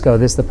 Oh, let's go.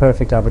 This is the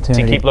perfect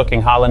opportunity. So keep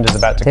looking. Haaland is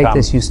about to come. Take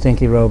this, you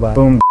stinky robot.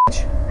 Boom,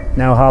 bitch.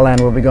 Now Haaland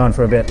will be gone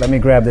for a bit. Let me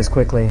grab this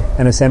quickly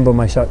and assemble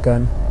my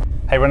shotgun.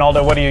 Hey,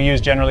 Ronaldo, what do you use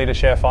generally to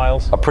share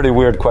files? A pretty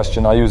weird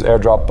question. I use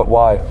AirDrop, but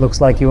why?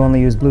 Looks like you only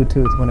use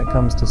Bluetooth when it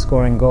comes to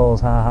scoring goals,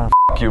 haha.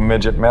 F*** you,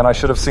 midget. Man, I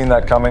should have seen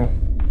that coming.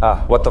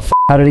 What the f***?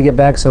 How did he get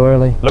back so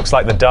early? Looks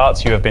like the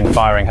darts you have been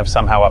firing have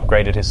somehow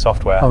upgraded his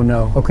software. Oh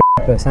no.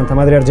 Okay, Santa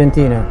Madre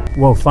Argentina.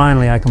 Whoa,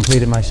 finally I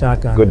completed my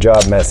shotgun. Good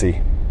job,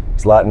 Messi.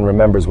 Zlatan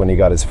remembers when he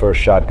got his first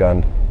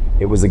shotgun.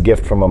 It was a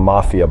gift from a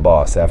mafia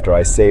boss after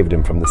I saved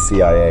him from the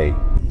CIA.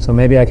 So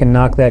maybe I can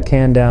knock that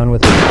can down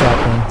with the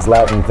shotgun.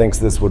 Zlatan thinks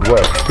this would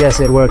work. Yes,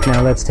 it worked.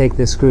 Now let's take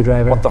this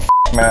screwdriver. What the f***,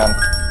 man?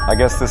 I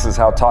guess this is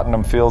how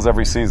Tottenham feels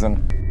every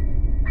season.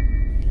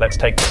 Let's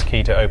take this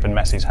key to open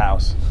Messi's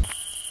house.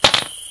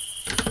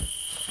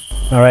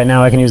 Alright,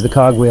 now I can use the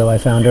cogwheel I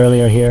found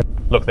earlier here.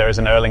 Look, there is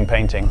an Erling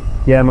painting.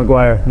 Yeah,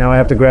 Maguire. Now I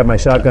have to grab my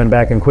shotgun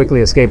back and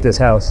quickly escape this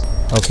house.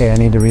 Okay, I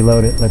need to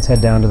reload it. Let's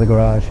head down to the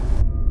garage.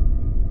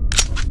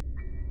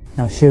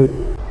 Now shoot.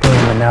 Boom,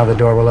 and now the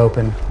door will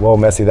open. Whoa,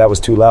 Messi, that was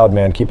too loud,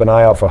 man. Keep an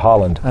eye out for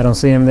Haaland. I don't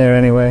see him there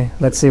anyway.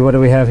 Let's see, what do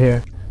we have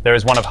here? There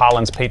is one of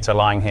Haaland's pizza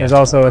lying here. There's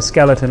also a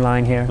skeleton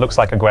lying here. Looks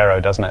like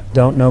Aguero, doesn't it?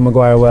 Don't know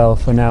Maguire well.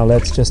 For now,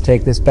 let's just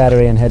take this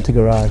battery and head to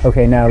garage.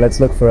 Okay, now let's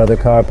look for other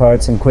car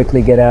parts and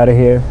quickly get out of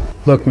here.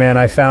 Look, man,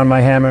 I found my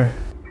hammer.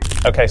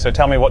 Okay, so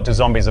tell me, what do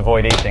zombies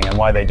avoid eating and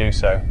why they do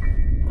so?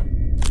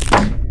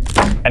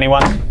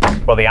 Anyone?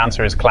 Well, the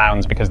answer is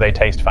clowns, because they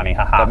taste funny,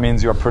 haha. That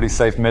means you're a pretty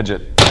safe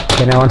midget.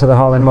 Okay, now onto the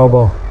Holland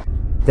Mobile.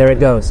 There it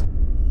goes.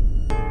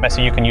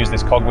 Messi, you can use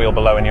this cogwheel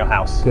below in your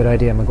house. Good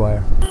idea,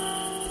 Maguire.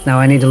 Now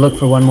I need to look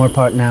for one more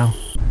part now.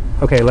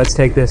 Okay, let's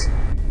take this.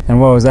 And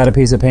whoa, is that a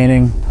piece of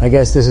painting? I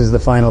guess this is the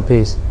final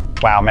piece.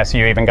 Wow, Messi,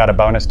 you even got a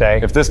bonus day.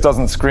 If this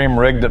doesn't scream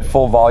rigged at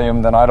full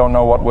volume, then I don't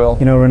know what will.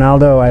 You know,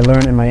 Ronaldo, I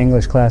learned in my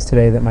English class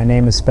today that my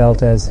name is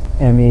spelt as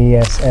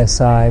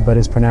M-E-S-S-I, but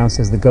is pronounced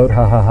as the goat,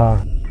 ha ha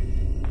ha.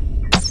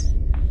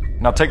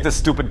 Now take this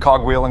stupid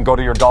cogwheel and go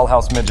to your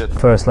dollhouse, midget.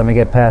 First, let me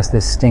get past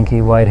this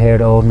stinky,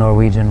 white-haired old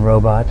Norwegian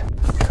robot.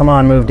 Come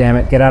on, move, damn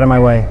it. Get out of my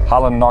way.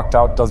 Haaland knocked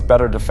out does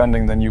better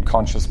defending than you,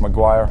 conscious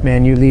Maguire.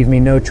 Man, you leave me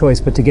no choice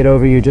but to get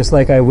over you, just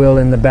like I will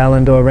in the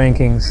Ballon d'Or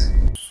rankings.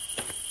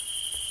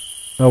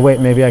 Oh wait,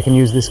 maybe I can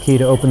use this key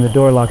to open the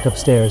door locked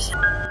upstairs.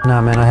 Nah,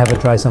 man, I have to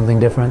try something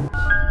different.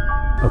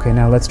 Okay,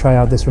 now let's try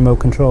out this remote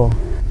control.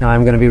 Now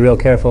I'm gonna be real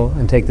careful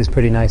and take this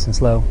pretty nice and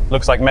slow.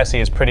 Looks like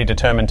Messi is pretty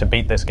determined to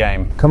beat this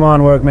game. Come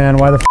on, work, man.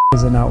 Why the f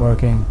is it not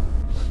working?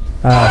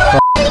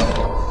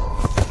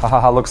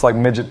 Haha, looks like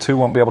Midget 2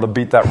 won't be able to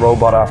beat that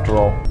robot after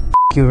all.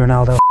 F you,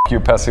 Ronaldo. F you,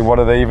 Pessi. What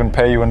do they even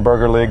pay you in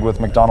Burger League with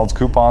McDonald's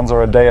coupons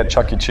or a day at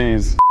Chuck E.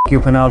 Cheese? F you,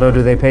 Ronaldo.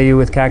 Do they pay you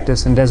with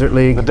Cactus and Desert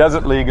League? The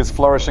Desert League is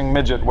flourishing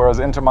midget, whereas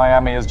Inter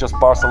Miami is just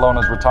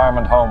Barcelona's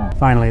retirement home.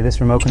 Finally,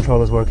 this remote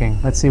control is working.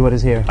 Let's see what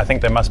is here. I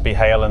think there must be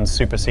Haaland's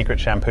super secret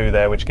shampoo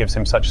there, which gives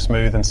him such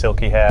smooth and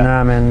silky hair.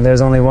 Nah, man,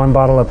 there's only one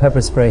bottle of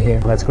pepper spray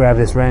here. Let's grab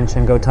this wrench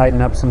and go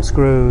tighten up some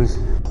screws.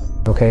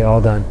 Okay,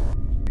 all done.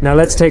 Now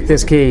let's take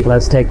this key.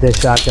 Let's take this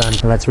shotgun.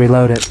 Let's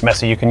reload it.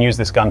 Messi, you can use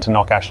this gun to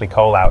knock Ashley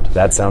Cole out.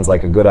 That sounds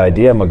like a good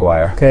idea,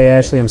 Maguire. Okay,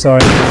 Ashley, I'm sorry,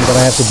 man, but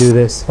I have to do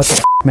this. What the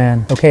f,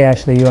 man? Okay,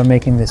 Ashley, you are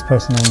making this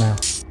personal now.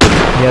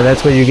 Yeah,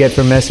 that's what you get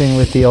for messing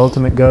with the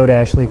ultimate goat,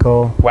 Ashley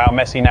Cole. Wow,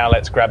 Messi, now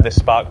let's grab this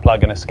spark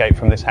plug and escape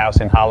from this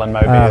house in Haaland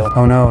Mobile.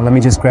 Oh no, let me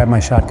just grab my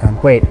shotgun.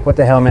 Wait, what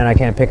the hell, man? I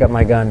can't pick up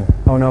my gun.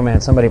 Oh no,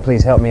 man, somebody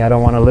please help me. I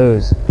don't want to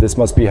lose. This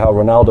must be how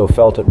Ronaldo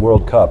felt at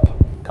World Cup.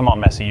 Come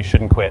on, Messi, you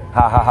shouldn't quit.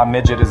 Ha ha ha,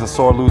 midget is a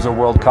sore loser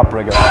World Cup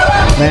rigger.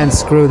 Man,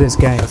 screw this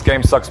game. This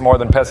game sucks more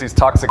than Pessi's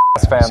toxic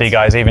ass fans. See,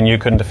 guys, even you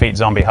couldn't defeat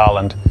Zombie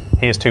Haaland.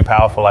 He is too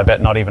powerful. I bet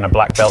not even a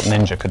black belt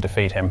ninja could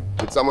defeat him.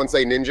 Did someone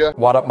say ninja?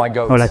 What up, my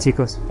goats? Hola,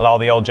 chicos. Well,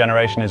 the old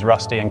generation is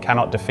rusty and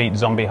cannot defeat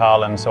Zombie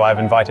Haaland, so I've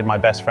invited my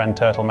best friend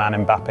Turtle Man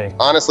Mbappé.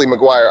 Honestly,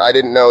 Maguire, I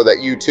didn't know that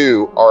you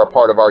too are a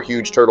part of our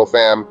huge turtle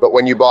fam, but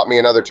when you bought me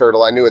another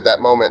turtle, I knew at that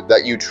moment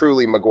that you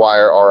truly,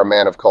 Maguire, are a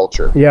man of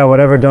culture. Yeah,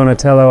 whatever,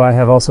 Donatello. I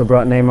have also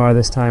brought Neymar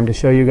this time to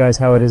show you guys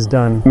how it is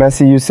done.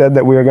 Messi, you said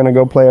that we were going to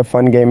go play a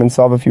fun game and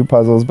solve a few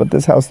puzzles, but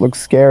this house looks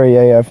scary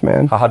AF,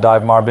 man. Haha,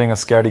 Dive Mar being a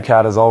scaredy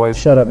cat as always.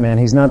 Shut up, man. man.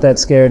 He's not that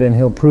scared, and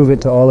he'll prove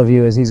it to all of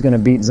you as he's going to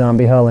beat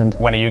Zombie Holland.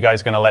 When are you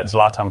guys going to let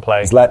Zlatan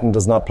play? Zlatan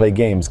does not play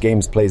games.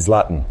 Games play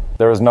Zlatan.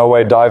 There is no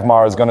way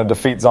Divemar is going to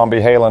defeat Zombie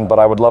Haaland, but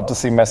I would love to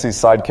see Messi's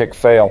sidekick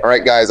fail. All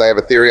right, guys, I have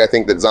a theory. I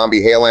think that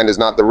Zombie Haaland is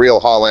not the real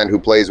Haaland who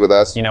plays with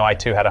us. You know, I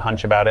too had a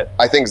hunch about it.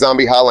 I think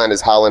Zombie Haaland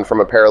is Haaland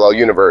from a parallel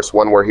universe,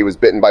 one where he was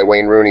bitten by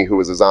Wayne Rooney, who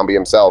was a zombie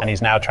himself. And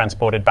he's now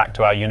transported back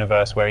to our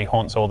universe where he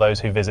haunts all those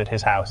who visit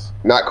his house.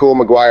 Not cool,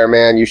 Maguire,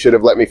 man. You should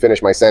have let me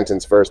finish my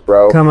sentence first,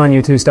 bro. Come on,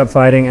 you two, stop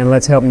fighting, and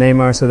let's help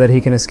Neymar so that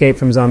he can escape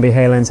from Zombie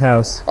Haaland's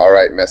house. All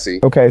right,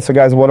 Messi. Okay, so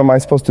guys, what am I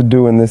supposed to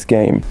do in this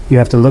game? You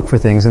have to look for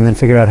things and then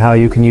figure out how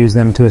you can use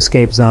them to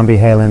escape Zombie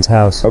Haaland's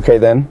house. Okay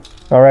then.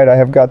 All right, I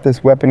have got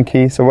this weapon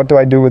key, so what do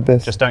I do with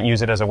this? Just don't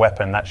use it as a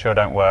weapon. That sure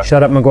don't work.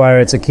 Shut up, Maguire.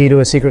 It's a key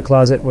to a secret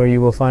closet where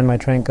you will find my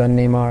trank gun,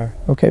 Neymar.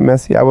 Okay,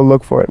 Messi, I will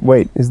look for it.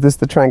 Wait, is this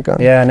the trank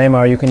gun? Yeah,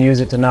 Neymar, you can use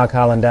it to knock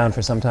Haaland down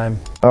for some time.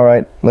 All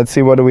right, let's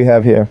see, what do we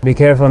have here? Be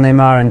careful,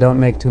 Neymar, and don't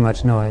make too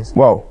much noise.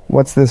 Whoa,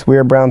 what's this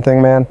weird brown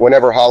thing, man?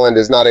 Whenever Haaland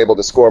is not able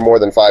to score more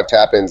than 5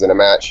 tap-ins in a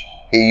match,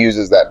 he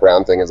uses that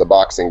brown thing as a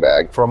boxing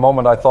bag. For a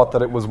moment, I thought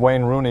that it was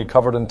Wayne Rooney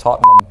covered in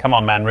Tottenham. Come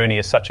on, man. Rooney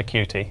is such a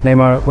cutie.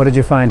 Neymar, what did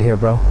you find here,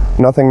 bro?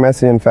 Nothing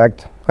messy, in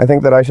fact. I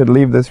think that I should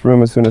leave this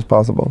room as soon as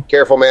possible.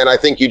 Careful, man. I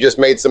think you just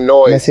made some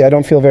noise. Messi, I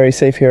don't feel very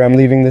safe here. I'm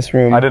leaving this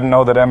room. I didn't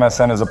know that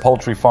MSN is a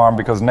poultry farm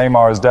because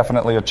Neymar is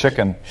definitely a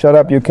chicken. Shut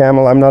up, you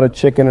camel. I'm not a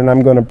chicken, and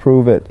I'm going to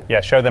prove it.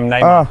 Yeah, show them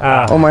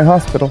Neymar. Oh, my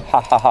hospital.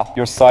 Ha ha ha.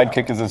 Your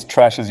sidekick is as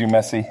trash as you,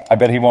 Messi. I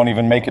bet he won't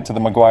even make it to the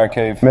Maguire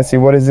cave.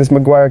 Messi, what is this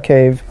Maguire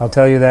cave? I'll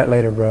tell you that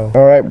later, bro.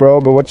 All right, bro,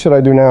 but what should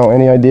I do now?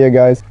 Any idea,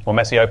 guys? Well,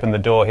 Messi opened the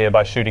door here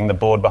by shooting the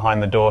board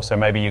behind the door, so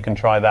maybe you can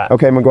try that.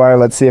 Okay, Maguire,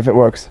 let's see if it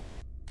works.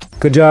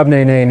 Good job,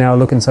 Nene. Now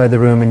look inside the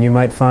room and you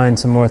might find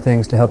some more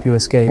things to help you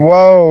escape.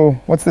 Whoa,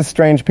 what's this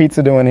strange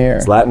pizza doing here?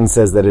 Zlatan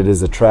says that it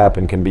is a trap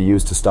and can be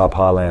used to stop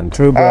Haaland.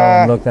 True, bro.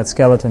 And look, that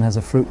skeleton has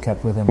a fruit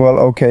kept with him. Well,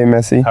 okay,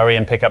 Messi. Hurry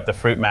and pick up the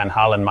fruit, man.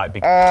 Haaland might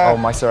be... Oh,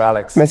 my Sir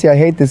Alex. Messi, I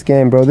hate this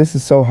game, bro. This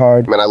is so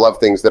hard. Man, I love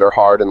things that are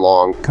hard and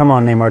long. Come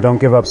on, Neymar. Don't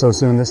give up so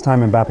soon. This time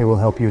Mbappé will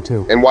help you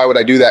too. And why would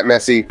I do that,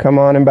 Messi? Come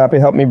on, Mbappé,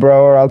 help me,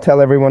 bro, or I'll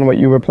tell everyone what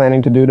you were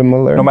planning to do to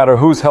Muller. No matter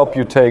whose help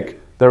you take,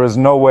 there is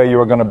no way you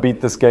are going to beat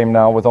this game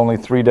now with only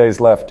 3 days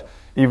left.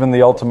 Even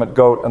the ultimate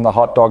goat and the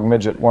hot dog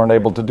midget weren't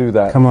able to do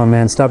that. Come on,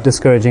 man. Stop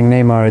discouraging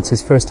Neymar. It's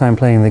his first time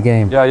playing the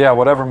game. Yeah,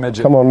 whatever,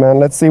 midget. Come on, man.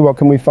 Let's see what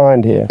can we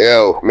find here.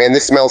 Ew, man,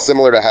 this smells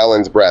similar to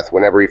Haaland's breath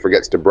whenever he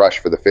forgets to brush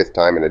for the 5th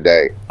time in a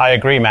day. I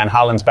agree, man.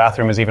 Haaland's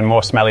bathroom is even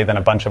more smelly than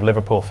a bunch of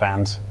Liverpool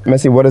fans.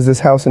 Messi, what does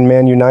this house and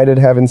Man United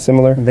have in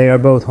similar? They are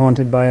both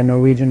haunted by a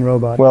Norwegian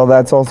robot. Well,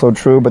 that's also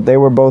true, but they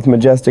were both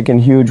majestic and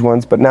huge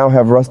ones, but now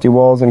have rusty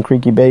walls and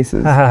creaky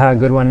bases. Ha ha ha,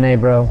 good one, Ney,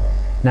 bro.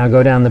 Now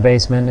go down the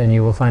basement and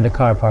you will find a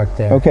car parked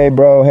there. Okay,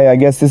 bro. Hey, I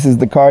guess this is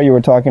the car you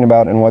were talking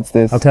about, and what's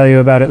this? I'll tell you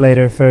about it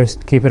later.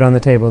 First, keep it on the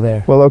table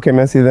there. Well, okay,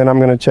 Messi, then I'm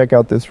going to check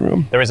out this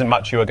room. There isn't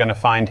much you are going to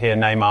find here,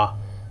 Neymar.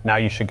 Now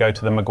you should go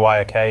to the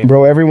Maguire cave.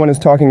 Bro, everyone is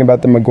talking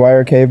about the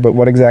Maguire cave, but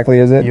what exactly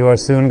is it? You are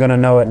soon going to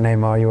know it,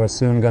 Neymar. You are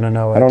soon going to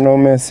know it. I don't know,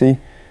 Messi.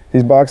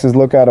 These boxes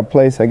look out of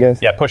place, I guess.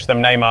 Yeah, push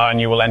them, Neymar,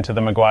 and you will enter the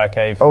Maguire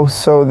cave. Oh,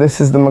 so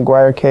this is the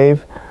Maguire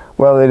cave?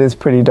 Well, it is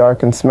pretty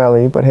dark and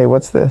smelly, but hey,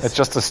 what's this? It's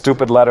just a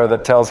stupid letter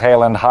that tells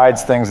Haaland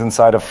hides things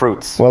inside of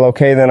fruits. Well,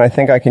 okay, then I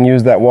think I can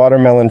use that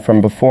watermelon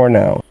from before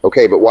now.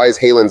 Okay, but why is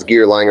Haaland's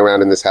gear lying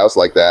around in this house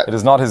like that? It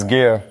is not his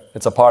gear.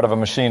 It's a part of a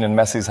machine in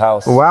Messi's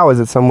house. Wow, is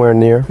it somewhere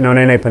near? No,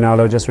 Nene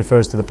Pinaldo just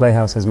refers to the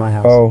playhouse as my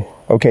house. Oh,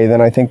 okay, then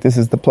I think this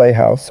is the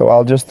playhouse, so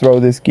I'll just throw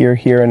this gear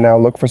here and now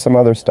look for some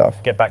other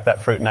stuff. Get back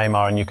that fruit,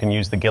 Neymar, and you can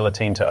use the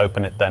guillotine to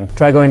open it then.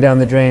 Try going down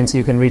the drain so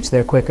you can reach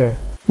there quicker.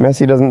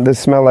 Messi, doesn't this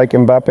smell like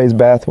Mbappe's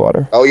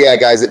bathwater? Oh yeah,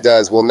 guys, it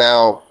does. Well,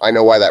 now I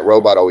know why that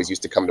robot always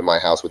used to come to my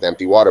house with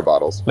empty water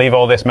bottles. Leave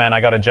all this, man.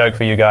 I got a joke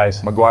for you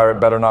guys. Maguire, it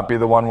better not be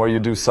the one where you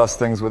do sus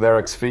things with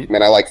Eric's feet.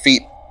 Man, I like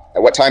feet.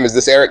 At what time is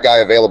this Eric guy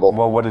available?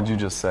 Well, what did you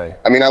just say?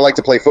 I mean, I like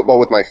to play football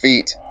with my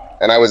feet,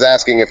 and I was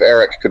asking if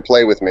Eric could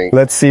play with me.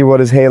 Let's see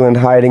what is Haaland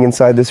hiding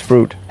inside this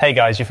fruit. Hey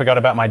guys, you forgot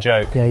about my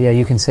joke. Yeah,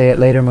 you can say it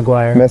later,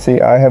 Maguire.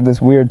 Messi, I have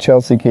this weird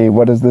Chelsea key.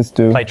 What does this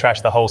do? Play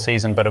trash the whole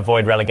season, but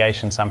avoid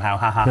relegation somehow.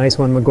 Haha. Nice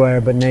one,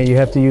 Maguire, but Ney, you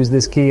have to use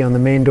this key on the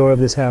main door of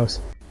this house.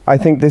 I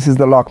think this is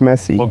the lock,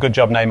 Messi. Well, good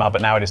job, Neymar,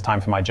 but now it is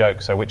time for my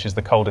joke. So which is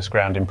the coldest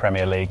ground in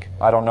Premier League?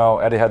 I don't know.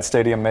 Etihad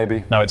Stadium,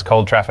 maybe? No, it's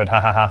Cold Trafford. Ha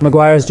ha ha.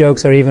 Maguire's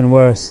jokes are even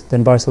worse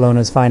than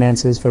Barcelona's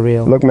finances, for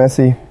real. Look,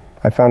 Messi,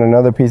 I found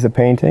another piece of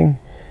painting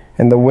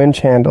and the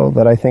winch handle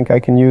that I think I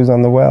can use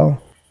on the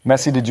well.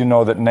 Messi, did you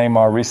know that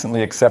Neymar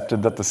recently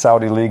accepted that the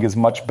Saudi League is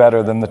much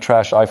better than the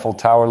trash Eiffel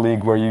Tower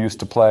League where you used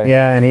to play?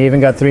 Yeah, and he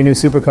even got 3 new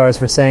supercars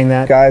for saying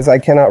that. Guys, I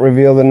cannot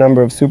reveal the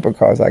number of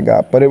supercars I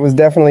got, but it was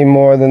definitely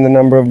more than the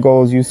number of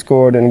goals you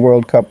scored in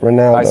World Cup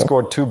Ronaldo. I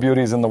scored 2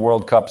 beauties in the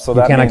World Cup, so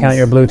You that cannot means... count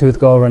your Bluetooth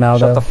goal, Ronaldo.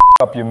 Shut the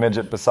up, you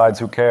midget. Besides,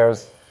 who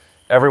cares?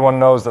 Everyone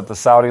knows that the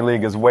Saudi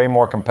League is way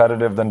more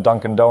competitive than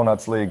Dunkin'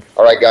 Donuts League.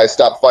 All right, guys,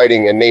 stop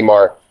fighting, and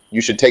Neymar, You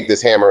should take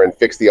this hammer and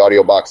fix the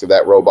audio box of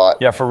that robot.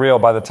 Yeah, for real,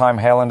 by the time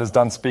Haaland is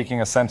done speaking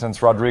a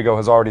sentence, Rodrigo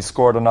has already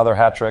scored another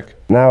hat-trick.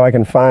 Now I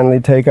can finally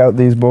take out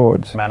these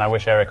boards. Man, I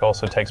wish Eric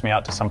also takes me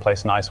out to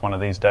someplace nice one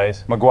of these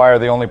days. Maguire,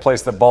 the only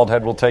place that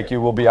Baldhead will take you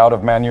will be out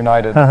of Man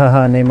United. Ha ha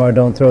ha, Neymar,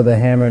 don't throw the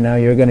hammer now.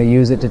 You're going to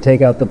use it to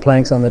take out the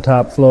planks on the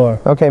top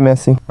floor. Okay,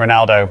 Messi.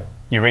 Ronaldo,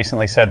 you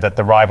recently said that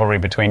the rivalry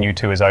between you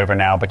two is over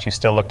now, but you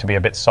still look to be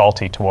a bit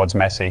salty towards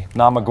Messi.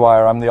 Nah,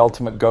 Maguire, I'm the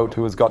ultimate goat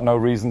who has got no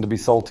reason to be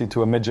salty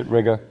to a midget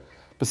rigger.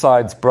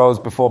 Besides, bros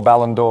before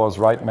Ballon d'Ors,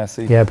 right,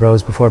 Messi? Yeah,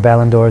 bros before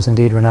Ballon d'Ors,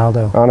 indeed,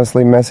 Ronaldo.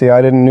 Honestly, Messi,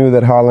 I didn't know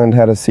that Haaland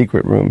had a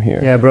secret room here.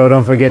 Yeah, bro,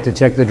 don't forget to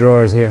check the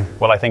drawers here.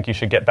 Well, I think you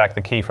should get back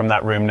the key from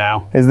that room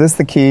now. Is this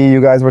the key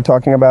you guys were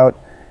talking about?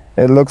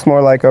 It looks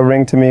more like a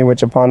ring to me,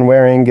 which upon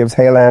wearing gives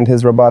Haaland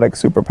his robotic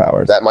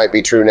superpowers. That might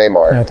be true,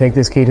 Neymar. Now take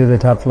this key to the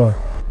top floor.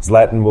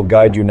 Zlatan will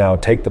guide you now.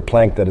 Take the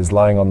plank that is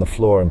lying on the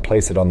floor and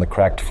place it on the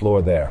cracked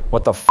floor there.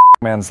 What the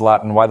man,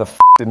 Zlatan? Why the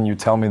didn't you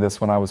tell me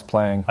this when I was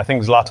playing? I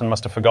think Zlatan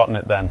must have forgotten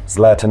it then.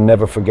 Zlatan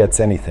never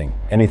forgets anything.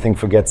 Anything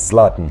forgets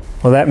Zlatan.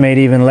 Well, that made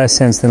even less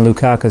sense than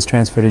Lukaku's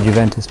transfer to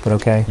Juventus, but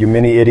okay. You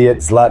mini idiot.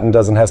 Zlatan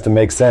doesn't have to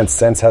make sense.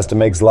 Sense has to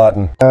make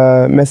Zlatan.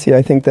 Messi,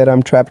 I think that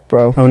I'm trapped,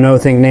 bro. Oh no,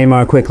 think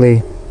Neymar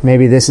quickly.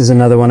 Maybe this is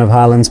another one of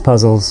Haaland's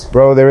puzzles.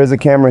 Bro, there is a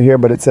camera here,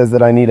 but it says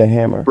that I need a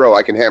hammer. Bro,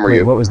 I can hammer Wait,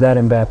 you. what was that,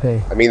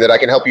 Mbappé? I mean that I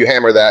can help you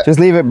hammer that. Just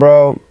leave it,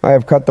 bro. I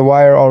have cut the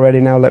wire already,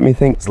 now let me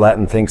think.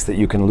 Zlatan thinks that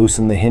you can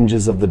loosen the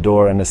hinges of the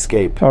door and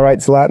escape. All right,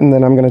 Zlatan,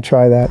 then I'm going to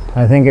try that.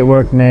 I think it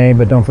worked, Ney,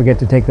 but don't forget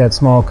to take that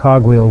small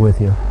cogwheel with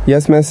you.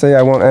 Yes, Messi,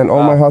 I won't end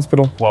all my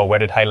hospital. Whoa, where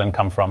did Haaland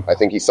come from? I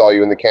think he saw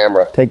you in the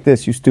camera. Take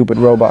this, you stupid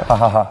robot. Ha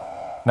ha ha.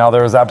 Now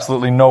there is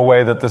absolutely no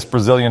way that this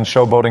Brazilian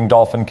showboating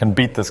dolphin can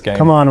beat this game.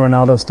 Come on,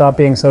 Ronaldo, stop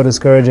being so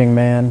discouraging,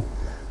 man.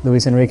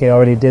 Luis Enrique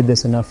already did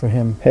this enough for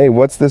him. Hey,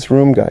 what's this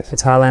room, guys?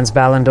 It's Haaland's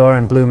Ballon d'Or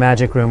and Blue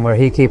Magic Room where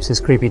he keeps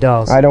his creepy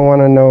dolls. I don't want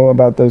to know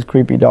about those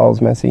creepy dolls,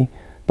 Messi.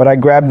 But I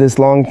grabbed this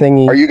long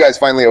thingy. Are you guys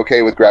finally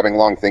okay with grabbing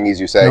long thingies,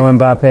 you say? No,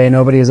 Mbappé,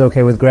 nobody is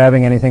okay with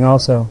grabbing anything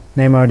also.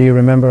 Neymar, do you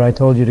remember I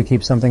told you to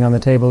keep something on the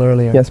table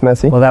earlier? Yes,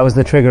 Messi. Well, that was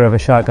the trigger of a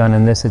shotgun,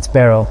 and this, its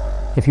barrel.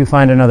 If you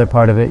find another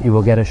part of it, you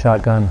will get a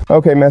shotgun.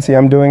 Okay, Messi,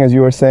 I'm doing as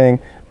you were saying,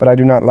 but I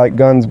do not like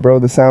guns, bro.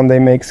 The sound they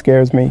make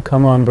scares me.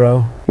 Come on,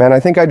 bro. Man,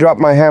 I think I dropped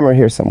my hammer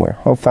here somewhere.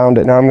 Oh, found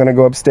it. Now I'm gonna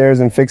go upstairs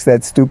and fix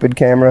that stupid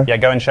camera. Yeah,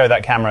 go and show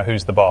that camera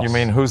who's the boss. You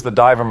mean who's the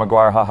diver,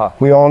 Maguire? Haha.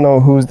 We all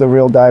know who's the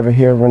real diver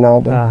here,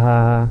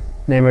 Ronaldo.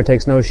 Neymar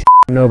takes no shit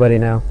from nobody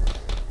now.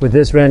 With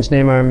this wrench,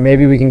 Neymar,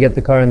 maybe we can get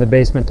the car in the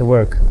basement to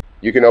work.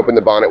 You can open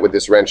the bonnet with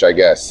this wrench, I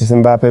guess. Yes,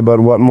 Mbappe, but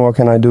what more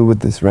can I do with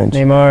this wrench?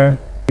 Neymar,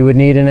 you would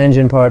need an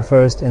engine part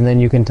first, and then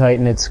you can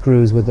tighten its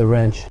screws with the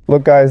wrench.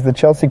 Look, guys, the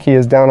Chelsea key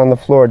is down on the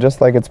floor, just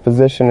like its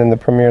position in the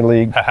Premier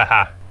League.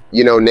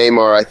 You know,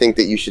 Neymar, I think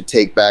that you should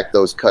take back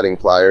those cutting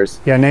pliers.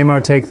 Yeah,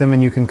 Neymar, take them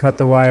and you can cut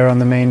the wire on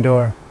the main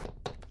door.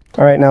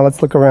 All right, now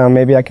let's look around.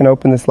 Maybe I can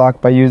open this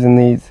lock by using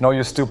these. No,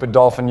 you stupid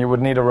dolphin. You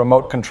would need a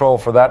remote control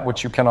for that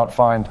which you cannot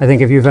find. I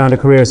think if you found a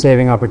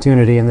career-saving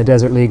opportunity in the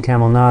Desert League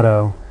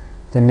Camaraderie,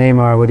 then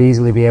Neymar would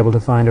easily be able to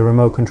find a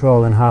remote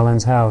control in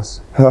Haaland's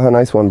house.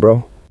 Nice one,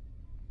 bro.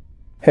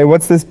 Hey,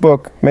 what's this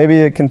book? Maybe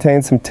it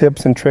contains some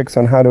tips and tricks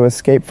on how to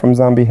escape from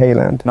zombie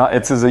Haaland. No,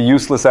 it's a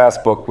useless-ass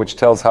book which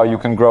tells how you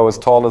can grow as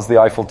tall as the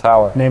Eiffel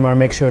Tower. Neymar,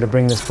 make sure to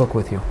bring this book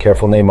with you.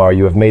 Careful, Neymar.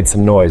 You have made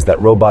some noise. That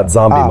robot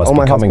zombie must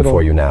be coming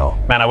for you now.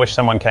 Man, I wish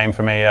someone came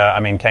for me.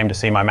 Came to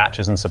see my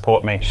matches and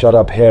support me. Shut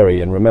up,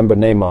 Harry, and remember,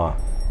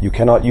 Neymar. You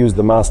cannot use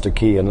the master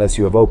key unless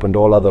you have opened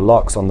all other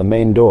locks on the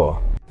main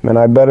door. Man,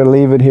 I better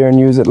leave it here and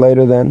use it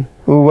later then.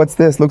 Ooh, what's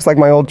this? Looks like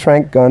my old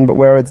trank gun, but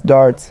where are its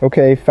darts?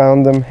 Okay,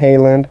 found them,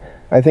 Haaland.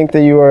 I think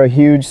that you are a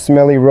huge,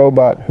 smelly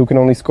robot who can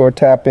only score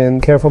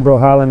tap-ins. Careful, bro.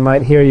 Haaland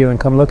might hear you and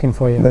come looking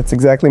for you. That's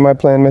exactly my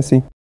plan,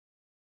 Messi.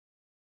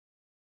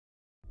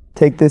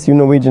 Take this, you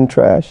Norwegian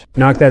trash.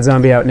 Knock that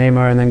zombie out,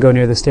 Neymar, and then go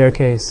near the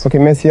staircase. Okay,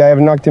 Messi, I have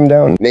knocked him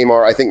down.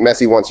 Neymar, I think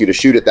Messi wants you to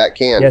shoot at that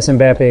can. Yes,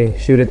 Mbappe,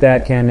 shoot at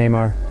that can,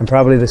 Neymar. And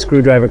probably the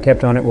screwdriver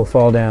kept on it will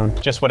fall down.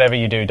 Just whatever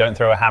you do, don't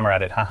throw a hammer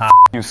at it, haha.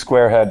 You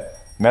squarehead.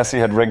 Messi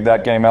had rigged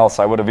that game else.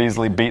 I would have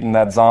easily beaten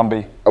that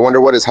zombie. I wonder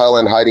what is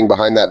Haaland hiding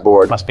behind that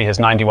board. Must be his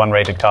 91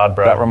 rated card,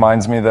 bro. That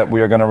reminds me that we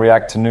are going to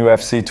react to new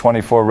FC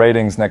 24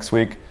 ratings next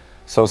week.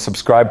 So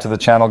subscribe to the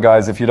channel,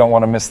 guys, if you don't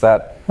want to miss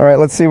that. All right,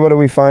 let's see, what do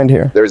we find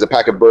here? There's a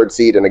pack of bird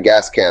seed and a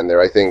gas can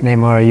there, I think.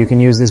 Neymar, you can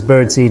use this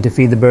bird seed to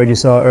feed the bird you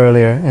saw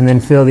earlier, and then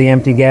fill the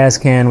empty gas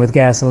can with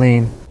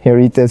gasoline. Here,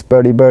 eat this,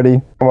 birdie,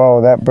 birdie.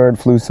 Whoa, that bird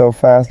flew so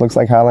fast. Looks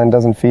like Haaland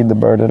doesn't feed the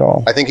bird at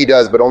all. I think he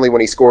does, but only when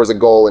he scores a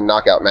goal in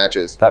knockout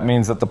matches. That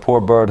means that the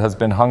poor bird has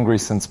been hungry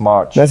since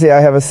March. Messi,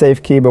 I have a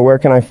safe key, but where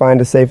can I find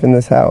a safe in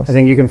this house? I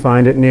think you can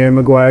find it near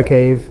Maguire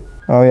Cave.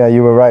 Oh yeah,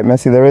 you were right,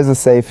 Messi. There is a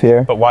safe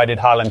here. But why did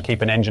Haaland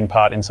keep an engine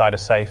part inside a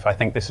safe? I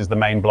think this is the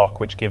main block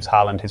which gives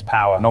Haaland his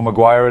power. No,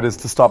 Maguire, it is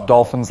to stop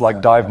dolphins like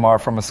Divemar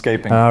from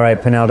escaping. All right,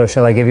 Pinaldo,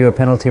 shall I give you a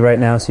penalty right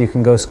now so you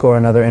can go score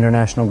another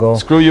international goal?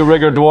 Screw you,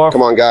 rigger dwarf.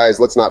 Come on, guys,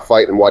 let's not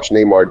fight and watch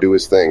Neymar do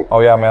his thing. Oh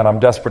yeah, man, I'm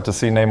desperate to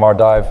see Neymar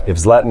dive. If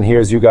Zlatan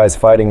hears you guys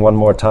fighting one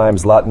more time,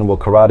 Zlatan will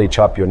karate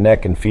chop your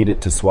neck and feed it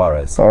to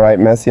Suarez. All right,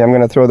 Messi, I'm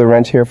gonna throw the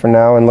wrench here for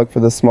now and look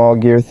for the small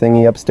gear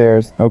thingy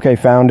upstairs. Okay,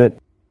 found it.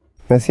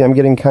 Messi, I'm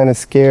getting kind of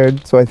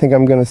scared, so I think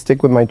I'm gonna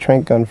stick with my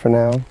trank gun for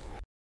now.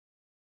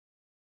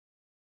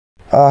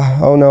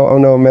 Oh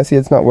no, Messi,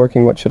 it's not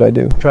working. What should I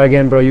do? Try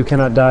again, bro. You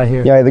cannot die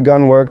here. Yeah, the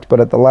gun worked, but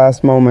at the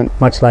last moment.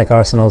 Much like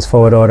Arsenal's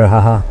forward order,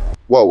 haha.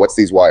 Whoa, what's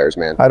these wires,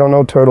 man? I don't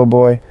know, Turtle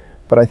Boy,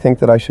 but I think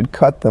that I should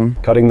cut them.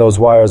 Cutting those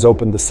wires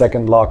opened the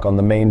second lock on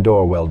the main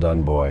door. Well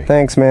done, boy.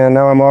 Thanks, man.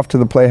 Now I'm off to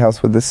the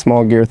playhouse with this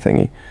small gear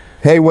thingy.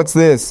 Hey, what's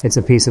this? It's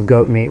a piece of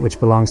goat meat which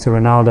belongs to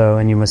Ronaldo,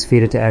 and you must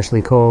feed it to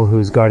Ashley Cole,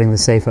 who's guarding the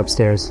safe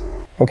upstairs.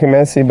 Okay,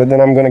 Messi, but then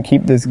I'm gonna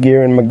keep this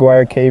gear in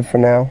Maguire cave for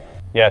now.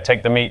 Yeah,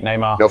 take the meat,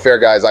 Neymar. No fair,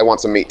 guys. I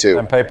want some meat, too.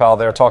 And PayPal,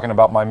 they're talking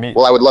about my meat.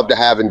 Well, I would love to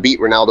have and beat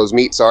Ronaldo's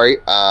meat, sorry.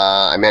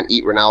 I meant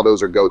eat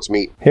Ronaldo's or goat's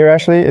meat. Here,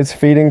 Ashley, it's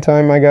feeding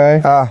time, my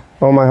guy.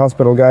 Oh, my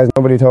hospital, guys.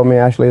 Nobody told me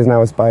Ashley is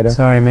now a spider.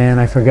 Sorry, man,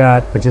 I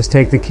forgot, but just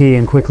take the key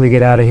and quickly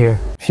get out of here.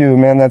 Phew,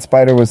 man, that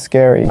spider was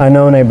scary. I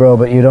know, Nay, bro,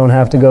 but you don't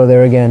have to go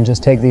there again.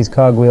 Just take these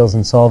cogwheels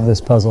and solve this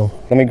puzzle.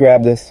 Let me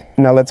grab this.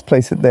 Now let's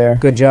place it there.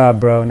 Good job,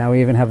 bro. Now we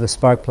even have the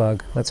spark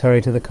plug. Let's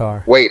hurry to the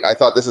car. Wait, I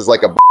thought this is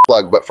like a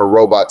plug, but for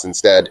robots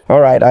instead.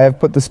 All right, I have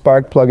put the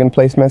spark plug in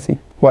place, Messi.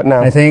 What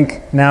now? I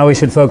think now we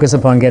should focus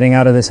upon getting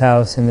out of this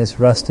house in this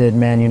rusted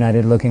Man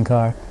United looking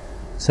car.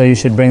 So you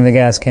should bring the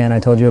gas can I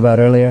told you about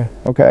earlier.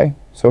 Okay,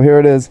 so here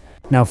it is.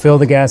 Now fill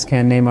the gas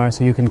can, Neymar,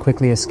 so you can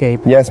quickly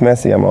escape. Yes,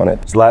 Messi, I'm on it.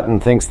 Zlatan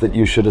thinks that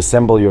you should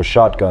assemble your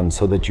shotgun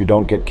so that you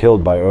don't get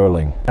killed by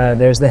Erling.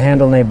 There's the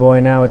handle, Nay boy.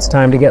 Now it's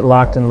time to get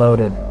locked and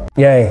loaded.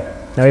 Yay.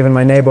 Now even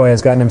my Nay boy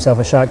has gotten himself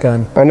a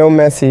shotgun. I know,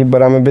 Messi,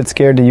 but I'm a bit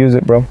scared to use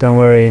it, bro. Don't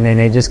worry,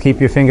 Nene. Just keep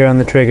your finger on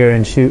the trigger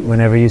and shoot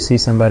whenever you see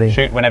somebody.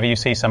 Shoot whenever you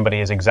see somebody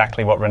is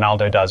exactly what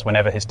Ronaldo does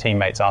whenever his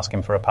teammates ask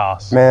him for a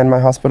pass. Man, my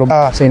hospital.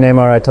 See,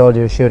 Neymar, I told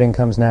you, shooting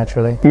comes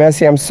naturally.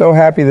 Messi, I'm so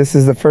happy this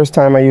is the first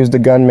time I used a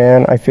gun,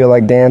 man. I feel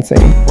like dancing.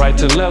 Right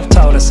to left,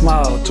 out a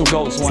smile, 2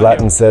 goals, 1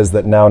 Zlatan says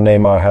that now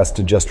Neymar has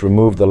to just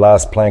remove the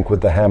last plank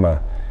with the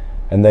hammer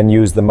and then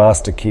use the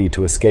master key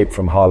to escape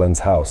from Haaland's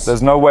house.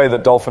 There's no way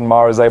that Dolphin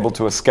Mar is able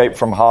to escape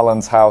from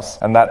Haaland's house,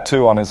 and that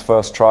too on his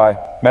first try.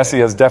 Messi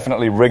has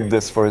definitely rigged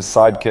this for his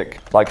sidekick.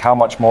 Like, how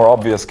much more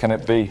obvious can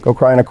it be? Go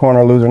cry in a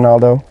corner, loser,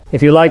 Ronaldo.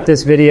 If you like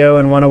this video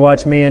and want to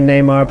watch me and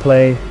Neymar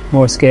play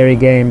more scary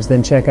games,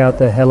 then check out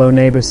the Hello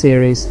Neighbor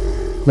series.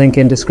 Link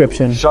in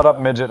description. Shut up,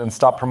 midget, and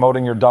stop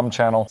promoting your dumb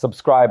channel.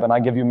 Subscribe, and I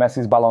give you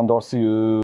Messi's Ballon d'Or. See you.